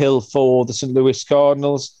on the hill for the St. Louis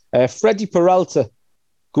Cardinals. Freddie Peralta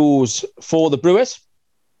goes for the Brewers.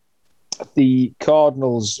 The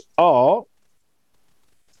Cardinals are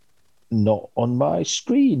not on my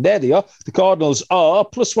screen. There they are. The Cardinals are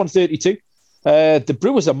plus 132. The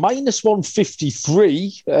Brewers are minus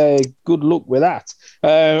 153. Good luck with that.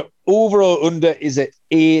 Overall under is at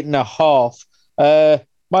 8.5.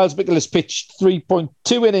 Miles Mikolas pitched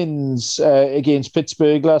 3.2 innings against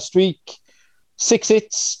Pittsburgh last week. 6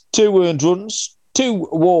 hits, 2 earned runs, 2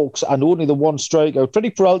 walks, and only the 1 strikeout. Freddie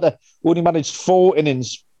Peralta only managed 4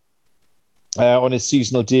 innings on his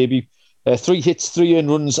seasonal debut. 3 hits, 3 earned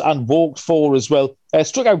runs, and walked 4 as well.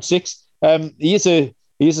 Struck out 6. He is a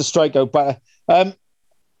strikeout batter.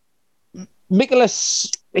 Mikolas,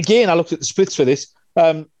 again, I looked at the splits for this.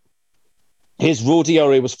 His road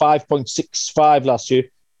ERA was 5.65 last year.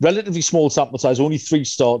 Relatively small sample size, only 3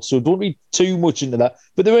 starts, so don't read too much into that.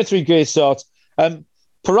 But there were 3 great starts.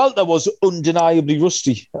 Peralta was undeniably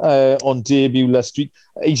rusty on debut last week.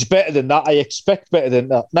 He's better than that. I expect better than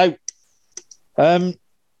that. Now,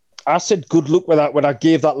 I said good luck with that when I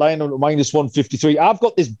gave that line on minus 153. I've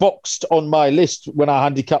got this boxed on my list when I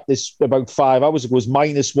handicapped this about 5 hours ago. It was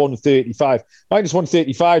minus 135. Minus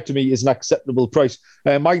 135 to me is an acceptable price.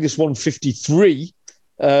 Minus 153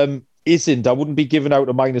 isn't. I wouldn't be giving out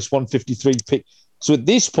a minus 153 pick. So at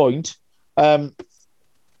this point, I'd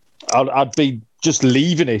be just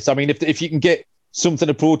leaving it. I mean, if you can get something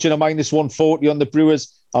approaching a minus 140 on the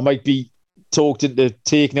Brewers, I might be talked into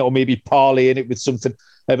taking it or maybe parlaying it with something.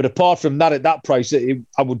 But apart from that, at that price,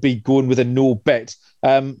 I would be going with a no bet.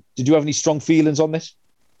 Did you have any strong feelings on this?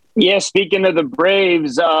 Yeah, speaking of the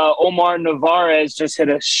Braves, Omar Narvaez just hit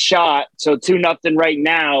a shot, so 2-0 right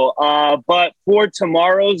now. But for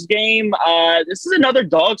tomorrow's game, this is another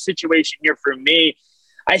dog situation here for me.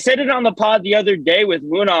 I said it on the pod the other day with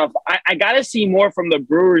Munaf. I got to see more from the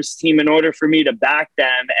Brewers team in order for me to back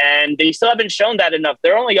them, and they still haven't shown that enough.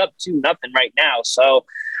 They're only up 2-0 right now, so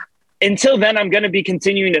until then, I'm going to be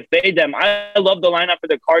continuing to fade them. I love the lineup for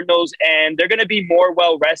the Cardinals, and they're going to be more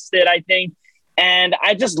well-rested, I think. And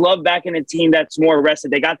I just love backing a team that's more rested.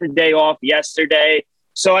 They got the day off yesterday.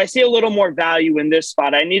 So I see a little more value in this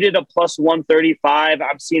spot. I needed a plus 135.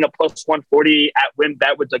 I'm seeing a plus 140 at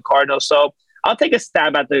WinBet with the Cardinals. So I'll take a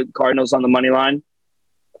stab at the Cardinals on the money line.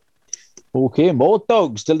 Okay, more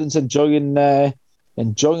dogs. Dylan's enjoying the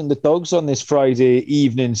dogs on this Friday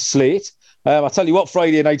evening slate. I'll tell you what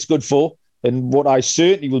Friday night's good for, and what I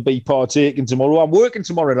certainly will be partaking tomorrow. I'm working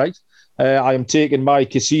tomorrow night. I am taking my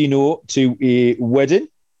casino to a wedding.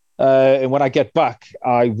 And when I get back,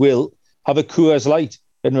 I will have a Coors Light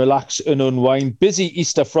and relax and unwind. Busy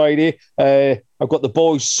Easter Friday. I've got the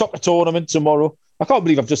boys' soccer tournament tomorrow. I can't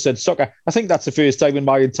believe I've just said soccer. I think that's the first time in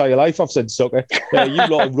my entire life I've said soccer. You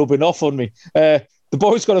lot are rubbing off on me. The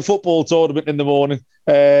boys got a football tournament in the morning,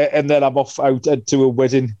 and then I'm off out to a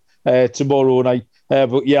wedding tomorrow night.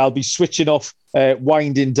 But yeah, I'll be switching off,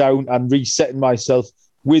 winding down and resetting myself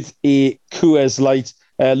with a Coors Light.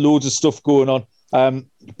 Loads of stuff going on.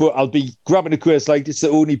 But I'll be grabbing a Coors Light. It's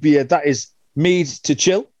the only beer that is made to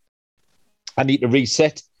chill. I need to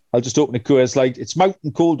reset. I'll just open a Coors Light. It's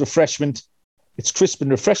mountain cold refreshment. It's crisp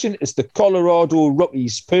and refreshing. It's the Colorado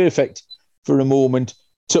Rockies. Perfect for a moment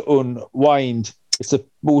to unwind. It's the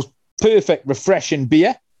most perfect, refreshing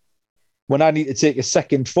beer when I need to take a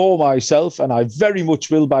second for myself, and I very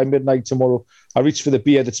much will by midnight tomorrow. I reach for the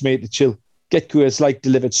beer that's made to chill. Get Coors Light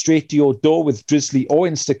delivered straight to your door with Drizzly or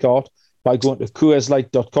Instacart by going to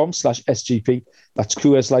CoorsLight.com/SGP. That's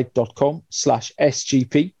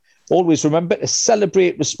CoorsLight.com/SGP. Always remember to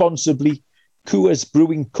celebrate responsibly. Coors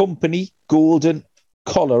Brewing Company, Golden,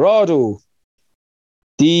 Colorado.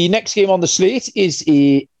 The next game on the slate is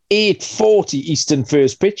a 8:40 Eastern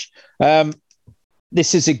first pitch.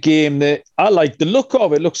 This is a game that I like the look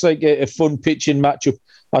of. It looks like a fun pitching matchup.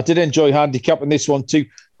 I did enjoy handicapping this one too.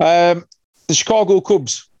 The Chicago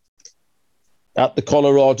Cubs at the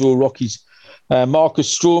Colorado Rockies.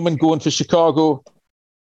 Marcus Stroman going for Chicago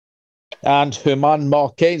and German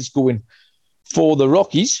Marquez going for the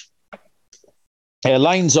Rockies.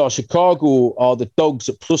 Lines are Chicago are the dogs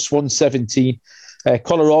at plus 117.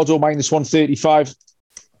 Colorado minus 135.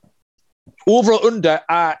 Over or under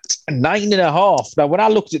at 9.5. Now, when I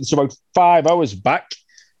looked at this about 5 hours back,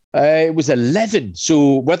 it was 11.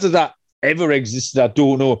 So whether that ever existed, I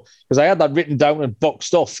don't know, because I had that written down and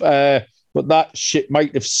boxed off, but that shit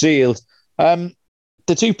might have sailed. The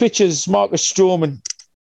two pitchers, Marcus Stroman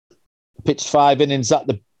pitched 5 innings at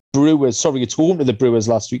the Brewers. Sorry, it's home to the Brewers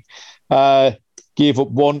last week. gave up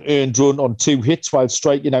 1 earned run on 2 hits while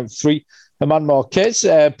striking out 3. German Marquez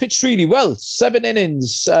pitched really well. 7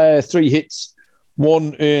 innings, 3 hits,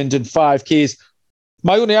 1 earned and 5 Ks.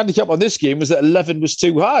 My only handicap on this game was that 11 was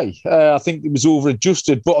too high. I think it was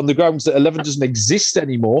over-adjusted, but on the grounds that 11 doesn't exist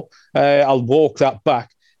anymore, I'll walk that back.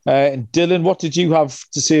 And Dylan, what did you have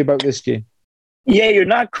to say about this game? Yeah, you're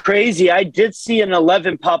not crazy. I did see an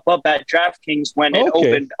 11 pop up at DraftKings when it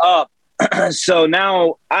opened up. So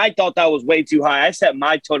now I thought that was way too high. I set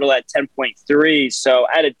my total at 10.3. So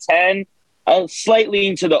at a 10, I'll slightly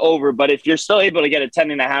into the over. But if you're still able to get a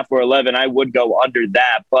 10.5 or 11, I would go under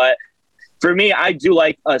that. But for me, I do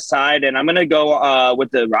like a side, and I'm going to go with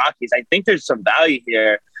the Rockies. I think there's some value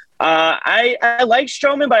here. I like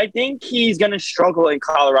Stroman, but I think he's going to struggle in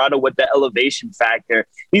Colorado with the elevation factor.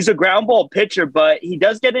 He's a ground ball pitcher, but he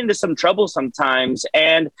does get into some trouble sometimes.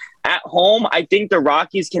 And at home, I think the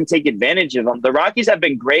Rockies can take advantage of him. The Rockies have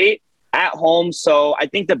been great at home, so I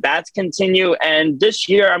think the bats continue. And this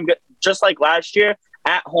year, just like last year,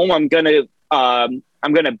 at home, I'm going to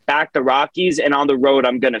back the Rockies, and on the road,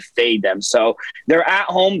 I'm going to fade them. So they're at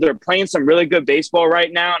home. They're playing some really good baseball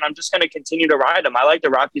right now, and I'm just going to continue to ride them. I like the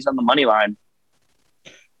Rockies on the money line.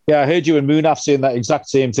 Yeah, I heard you and Munaf saying that exact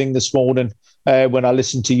same thing this morning when I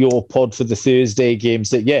listened to your pod for the Thursday games,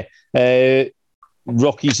 that,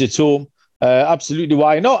 Rockies at home. Absolutely,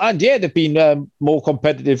 why not? And, they've been more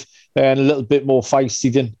competitive and a little bit more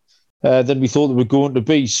feisty than we thought they were going to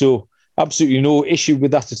be. So absolutely no issue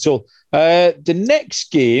with that at all. The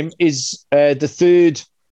next game is the third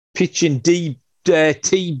pitching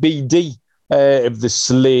TBD of the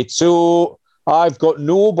slate. So I've got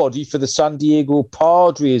nobody for the San Diego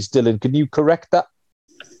Padres, Dylan. Can you correct that?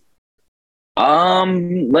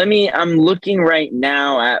 I'm looking right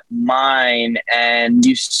now at mine, and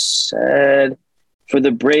you said for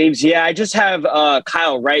the Braves. Yeah, I just have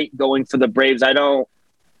Kyle Wright going for the Braves.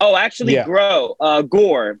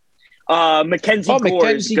 Gore. Mackenzie Gore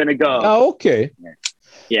is going to go. Oh, okay.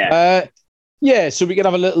 Yeah. So we can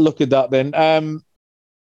have a little look at that then.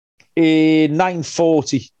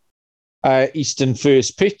 9:40 Eastern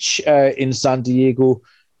first pitch in San Diego,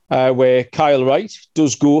 where Kyle Wright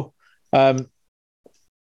does go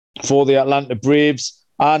for the Atlanta Braves,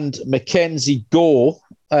 and Mackenzie Gore.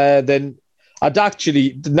 Then I'd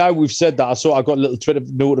actually, now we've said that, I got a little Twitter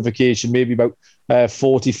notification maybe about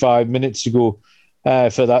 45 minutes ago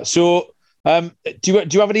for that. So do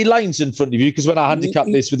you have any lines in front of you? Because when I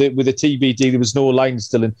handicapped this with a TBD, there was no lines,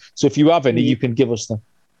 Dylan. So if you have any, you can give us them.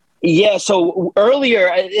 Yeah, so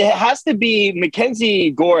earlier, it has to be,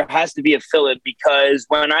 Mackenzie Gore has to be a fill-in, because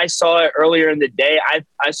when I saw it earlier in the day,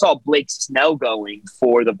 I saw Blake Snell going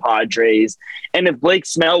for the Padres. And if Blake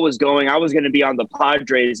Snell was going, I was going to be on the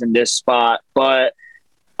Padres in this spot. But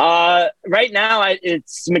right now,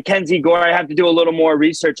 it's Mackenzie Gore. I have to do a little more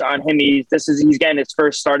research on him. He's getting his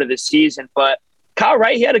first start of the season. But Kyle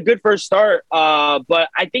Wright, he had a good first start. But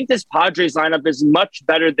I think this Padres lineup is much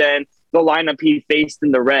better than the lineup he faced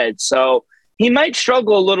in the Reds. So he might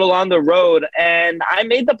struggle a little on the road. And I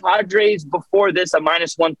made the Padres before this a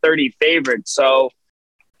 -130 favorite. So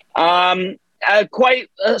quite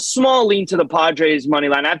a small lean to the Padres money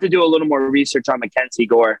line. I have to do a little more research on Mackenzie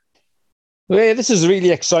Gore. Yeah, this is a really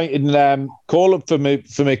exciting call-up for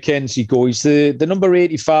Mackenzie Gore. He's the number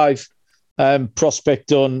 85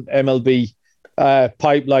 prospect on MLB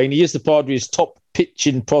Pipeline. He is the Padres' top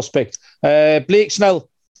pitching prospect. Blake Snell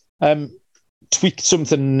tweaked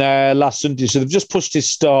something last Sunday, so they've just pushed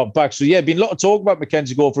his start back. So, been a lot of talk about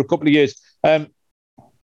Mackenzie Gore for a couple of years.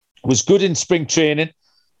 Was good in spring training.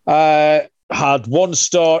 Had one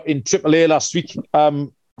start in AAA last week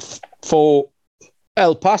for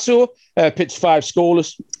El Paso. Pitched 5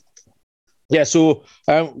 scoreless. So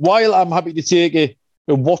while I'm happy to take a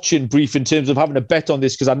watching brief in terms of having a bet on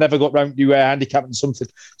this, because I never got round to handicapping something,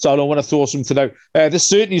 so I don't want to throw something out. There's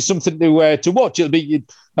certainly something to watch. It'll be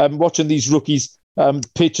watching these rookies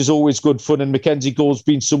pitch is always good fun, and Mackenzie Gore's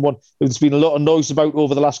been someone there's been a lot of noise about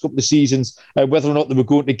over the last couple of seasons, whether or not they were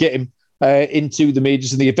going to get him into the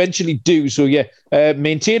majors, and they eventually do. So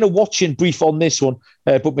maintain a watching brief on this one,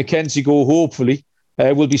 but Mackenzie Gore hopefully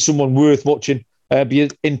will be someone worth watching. Be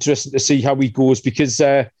interesting to see how he goes, because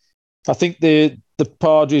I think the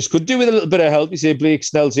Padres could do with a little bit of help. You say Blake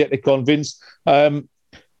Snell's yet to convince.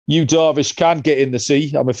 Yu Darvish can get in the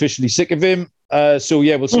sea. I'm officially sick of him. We'll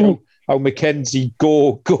see how Mackenzie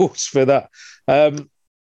Gore goes for that.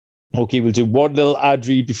 We'll do one little ad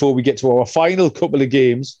read before we get to our final couple of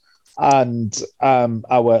games and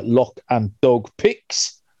our lock and dog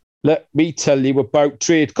picks. Let me tell you about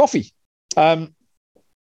Trade Coffee.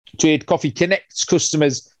 Trade Coffee connects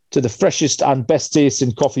customers to the freshest and best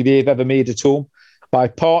tasting coffee they've ever made at home. by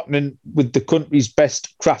partnering with the country's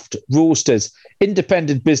best craft roasters.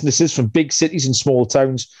 Independent businesses from big cities and small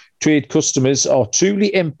towns, trade customers are truly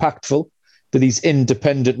impactful for these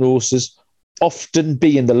independent roasters, often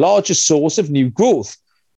being the largest source of new growth.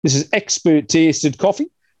 This is expert tasted coffee,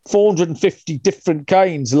 450 different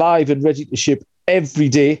kinds, live and ready to ship every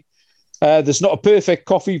day. There's not a perfect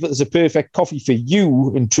coffee, but there's a perfect coffee for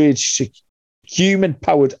you, and Trade's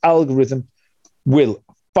human-powered algorithm will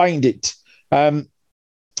find it.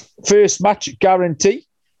 First match guarantee.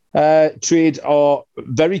 Trade are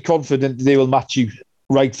very confident they will match you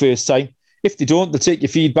right first time. If they don't, they'll take your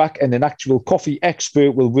feedback, and an actual coffee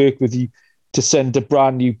expert will work with you to send a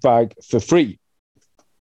brand new bag for free.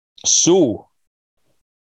 So,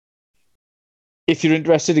 if you're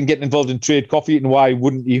interested in getting involved in Trade Coffee, and why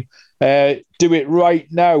wouldn't you, do it right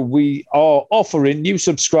now. We are offering new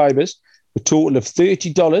subscribers a total of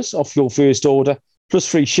 $30 off your first order, plus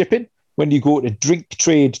free shipping when you go to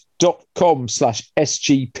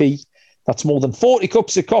drinktrade.com/SGP. That's more than 40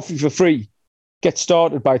 cups of coffee for free. Get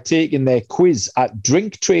started by taking their quiz at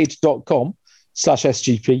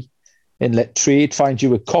drinktrade.com/SGP and let Trade find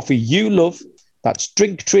you a coffee you love. That's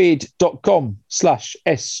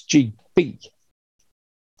drinktrade.com/SGP.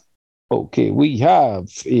 Okay, we have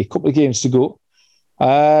a couple of games to go.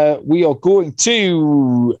 We are going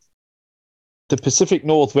to the Pacific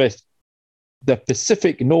Northwest. The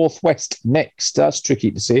Pacific Northwest next. That's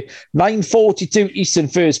tricky to say. 9:42 Eastern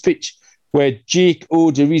first pitch, where Jake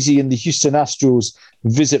Odorizzi and the Houston Astros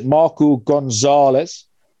visit Marco Gonzalez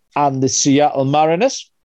and the Seattle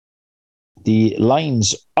Mariners. The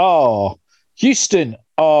lines are Houston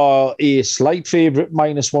are a slight favourite,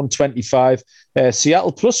 -125.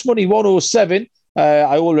 Seattle plus money, 107.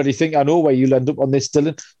 I already think I know where you'll end up on this,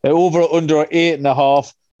 Dylan. Over or under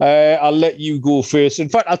 8.5. I'll let you go first. In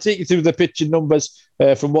fact, I'll take you through the pitching numbers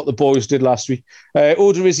from what the boys did last week.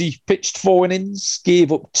 Odorizzi pitched 4 innings,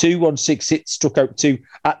 gave up 2 on 6 hits, struck out 2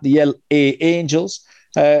 at the LA Angels.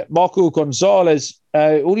 Marco Gonzalez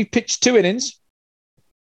only pitched 2 innings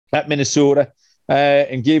at Minnesota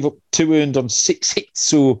and gave up 2 earned on 6 hits,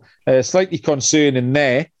 so slightly concerning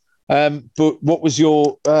there. But what was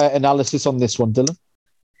your analysis on this one, Dylan?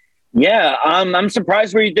 Yeah, I'm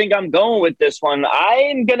surprised where you think I'm going with this one.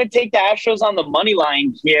 I'm going to take the Astros on the money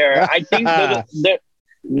line here. I think they're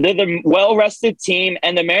the well-rested team,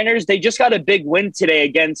 and the Mariners, they just got a big win today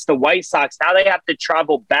against the White Sox. Now they have to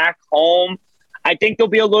travel back home. I think they'll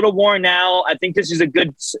be a little worn out. I think this is a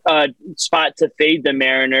good spot to fade the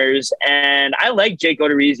Mariners, and I like Jake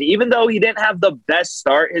Odorizzi. Even though he didn't have the best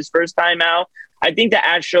start his first time out, I think the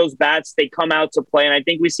Astros bats, they come out to play, and I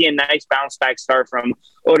think we see a nice bounce-back start from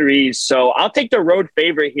Odorizzi. So I'll take the road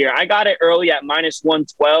favorite here. I got it early at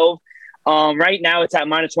 -112. Right now it's at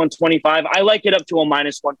 -125. I like it up to a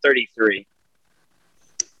 -133.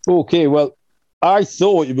 Okay, well, I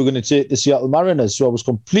thought you were going to take the Seattle Mariners, so I was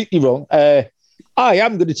completely wrong. I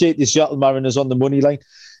am going to take the Seattle Mariners on the money line.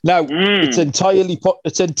 Now, it's entirely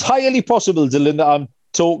possible, Dylan, that I'm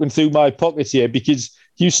talking through my pocket here because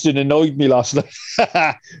Houston annoyed me last night.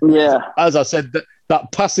 Yeah. As I said,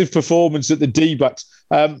 that passive performance at the D-backs.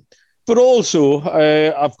 But also,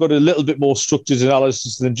 I've got a little bit more structured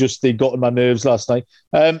analysis than just they got on my nerves last night.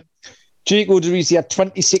 Jake Odorizzi had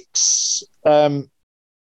 26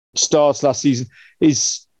 starts last season.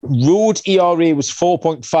 His road ERA was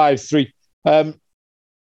 4.53.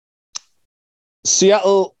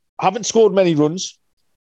 Seattle haven't scored many runs.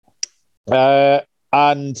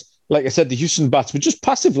 And like I said, the Houston bats were just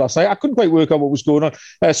passive last night. I couldn't quite work out what was going on.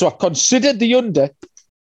 So I considered the under.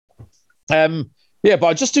 But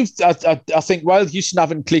I just do. I think while Houston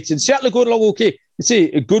haven't clicked and Seattle are going along okay. It's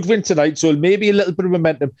a good win tonight, so maybe a little bit of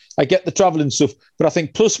momentum. I get the travel and stuff, but I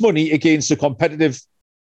think plus money against a competitive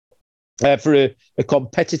for a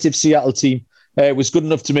competitive Seattle team was good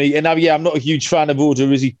enough to me. And now, I'm not a huge fan of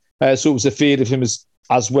Odorizzi, so it was a fade of him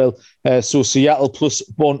as well. So Seattle plus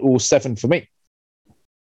 107 for me.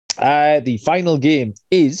 The final game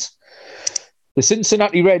is the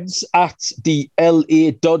Cincinnati Reds at the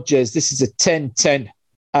LA Dodgers. This is a 10:10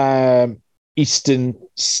 Eastern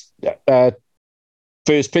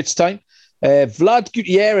first pitch time. Vlad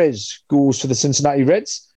Gutierrez goes for the Cincinnati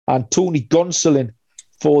Reds and Tony Gonsolin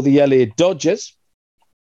for the LA Dodgers.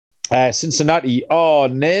 Cincinnati are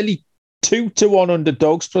nearly 2-1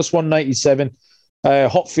 underdogs, plus 197.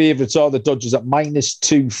 Hot favourites are the Dodgers at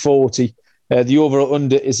 -240. The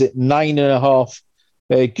over-under is at 9.5.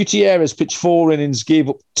 Gutierrez pitched 4 innings, gave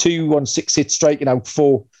up 2 on 6 hits, striking out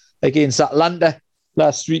 4 against Atlanta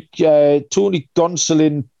last week. Tony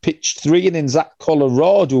Gonsolin pitched 3 innings at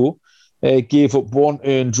Colorado, gave up 1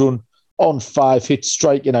 earned run on 5 hits,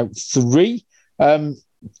 striking out 3.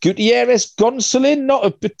 Gutierrez Gonsolin, not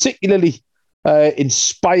a particularly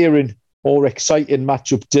inspiring or exciting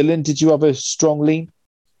matchup. Dylan, did you have a strong lean?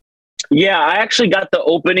 Yeah, I actually got the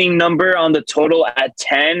opening number on the total at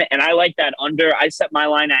 10, and I like that under. I set my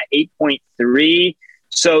line at 8.3.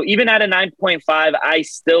 So even at a 9.5, I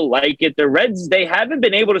still like it. The Reds, they haven't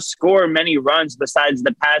been able to score many runs besides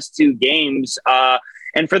the past two games.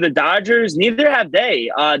 And for the Dodgers, neither have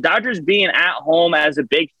they. Dodgers being at home as a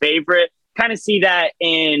big favorite, kind of see that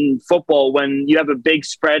in football when you have a big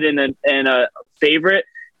spread and a favorite.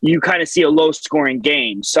 You kind of see a low-scoring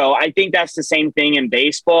game. So I think that's the same thing in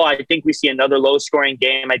baseball. I think we see another low-scoring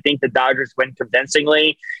game. I think the Dodgers win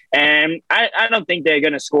convincingly. And I don't think they're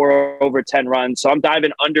going to score over 10 runs. So I'm diving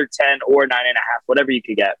under 10 or 9.5, whatever you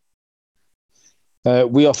could get.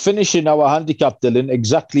 We are finishing our handicap, Dylan,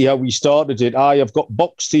 exactly how we started it. I have got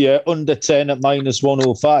boxed here under 10 at minus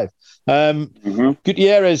 105.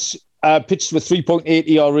 Gutierrez pitched with 3.8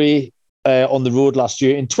 ERA. On the road last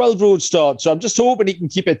year in 12 road starts. So I'm just hoping he can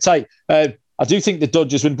keep it tight. I do think the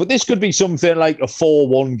Dodgers win, but this could be something like a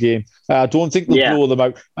 4-1 game. I don't think they'll blow them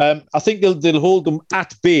out. I think they'll hold them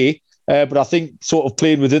at bay, but I think sort of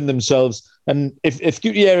playing within themselves. And if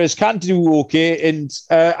Gutierrez can do okay, and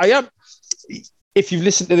if you've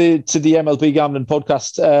listened to the MLB Gambling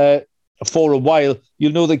podcast for a while,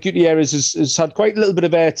 you'll know that Gutierrez has had quite a little bit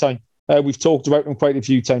of airtime. We've talked about him quite a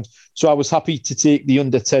few times. So I was happy to take the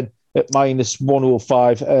under 10 at minus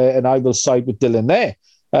 105, and I will side with Dylan there.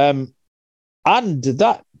 And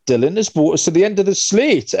that, Dylan, has brought us to the end of the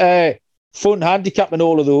slate. Fun handicapping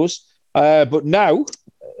all of those. But now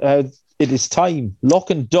it is time.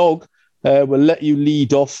 Lock and Dog will let you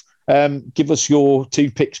lead off. Give us your two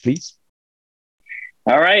picks, please.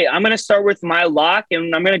 All right. I'm going to start with my lock,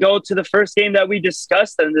 and I'm going to go to the first game that we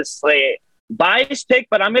discussed in this slate. Biased pick,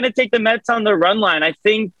 but I'm going to take the Mets on the run line. I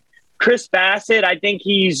think Chris Bassett, I think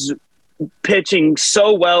he's pitching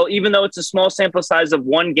so well, even though it's a small sample size of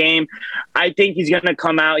one game. I think he's going to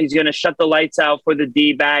come out. He's going to shut the lights out for the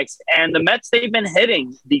D-backs. And the Mets, they've been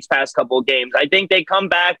hitting these past couple of games. I think they come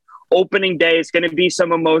back opening day. It's going to be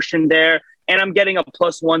some emotion there. And I'm getting a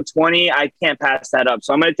plus 120. I can't pass that up.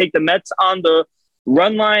 So I'm going to take the Mets on the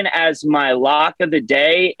run line as my lock of the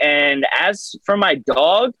day. And as for my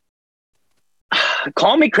dog,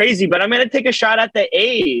 call me crazy, but I'm going to take a shot at the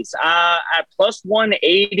A's at plus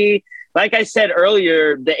 180. Like I said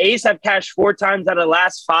earlier, the A's have cashed 4 times out of the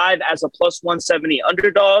last 5 as a plus 170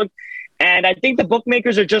 underdog. And I think the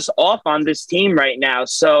bookmakers are just off on this team right now.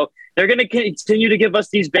 So they're going to continue to give us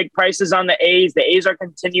these big prices on the A's. The A's are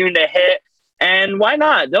continuing to hit. And why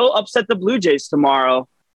not? They'll upset the Blue Jays tomorrow.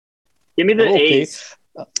 Give me the A's.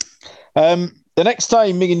 The next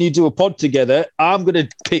time me and you do a pod together, I'm going to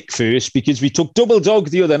pick first because we took double dog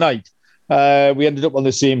the other night. We ended up on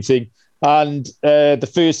the same thing. And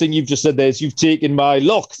the first thing you've just said there is you've taken my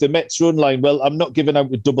lock, the Mets run line. Well, I'm not giving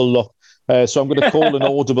out a double lock, so I'm going to call an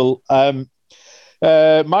audible.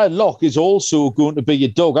 My lock is also going to be a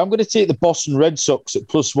dog. I'm going to take the Boston Red Sox at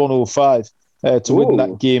plus 105 to win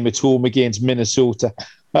that game at home against Minnesota.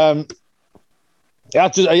 I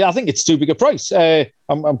think it's too big a price.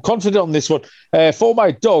 I'm confident on this one. For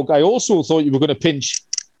my dog, I also thought you were going to pinch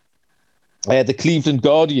the Cleveland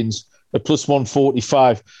Guardians at plus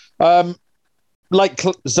 145. Like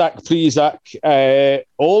Zach Plesac,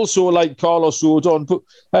 also like Carlos Rodon,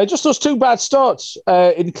 but just those 2 bad starts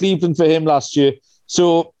in Cleveland for him last year.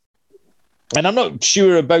 So, and I'm not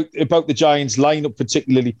sure about the Giants lineup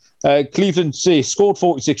particularly. Cleveland scored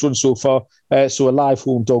 46 runs so far, so a live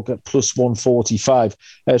home dog at plus 145.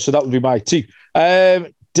 So that would be my 2.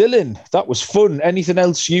 Dylan, that was fun. Anything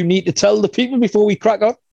else you need to tell the people before we crack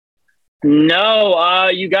on? No,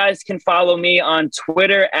 you guys can follow me on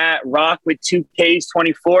Twitter at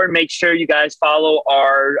RockWith2Ks24. Make sure you guys follow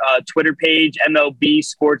our Twitter page, MLB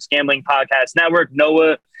Sports Gambling Podcast Network.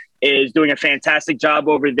 Noah is doing a fantastic job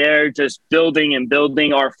over there, just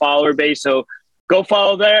building our follower base. So go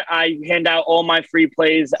follow there. I hand out all my free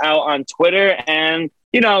plays out on Twitter. And,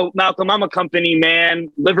 you know, Malcolm, I'm a company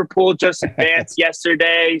man. Liverpool just advanced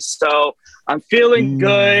yesterday, so I'm feeling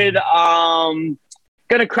good.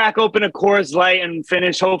 Gonna crack open a Coors Light and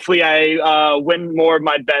finish. Hopefully I win more of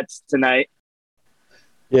my bets tonight.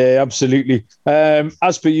 Yeah, absolutely.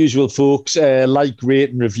 As per usual, folks, like, rate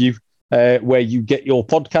and review where you get your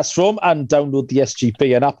podcast from, and download the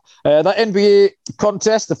SGPN app. That NBA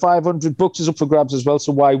contest, the $500 is up for grabs as well,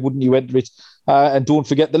 so why wouldn't you enter it? And don't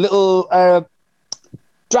forget the little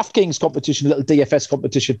DraftKings competition, a little DFS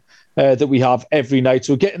competition that we have every night.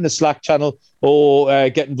 So get in the Slack channel or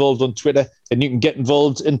get involved on Twitter, and you can get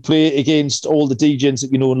involved and play against all the DJs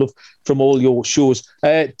that you know and love from all your shows.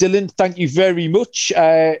 Dylan, thank you very much.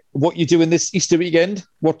 What you doing this Easter weekend?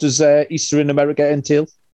 What does Easter in America entail?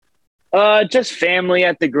 Just family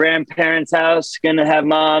at the grandparents' house. Gonna have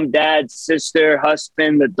mom, dad, sister,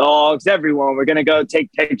 husband, the dogs, everyone. We're gonna go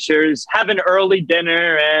take pictures, have an early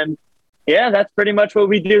dinner, and yeah, that's pretty much what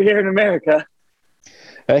we do here in America.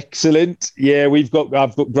 Excellent. Yeah, I've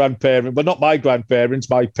got grandparents, but not my grandparents,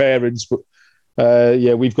 my parents. But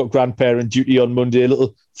yeah, we've got grandparent duty on Monday. A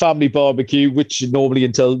little family barbecue, which normally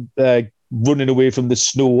until running away from the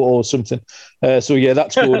snow or something. So yeah,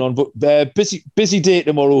 that's going on. But busy day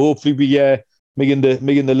tomorrow. Hopefully, me and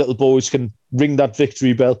the little boys can ring that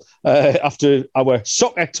victory bell after our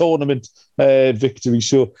soccer tournament victory.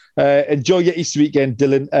 So enjoy your Easter weekend,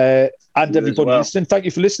 Dylan, and everybody listening. Thank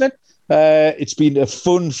you for listening. It's been a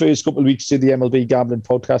fun first couple of weeks to the MLB Gambling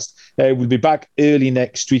Podcast. We'll be back early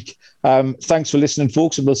next week. Thanks for listening,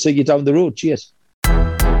 folks, and we'll see you down the road. Cheers.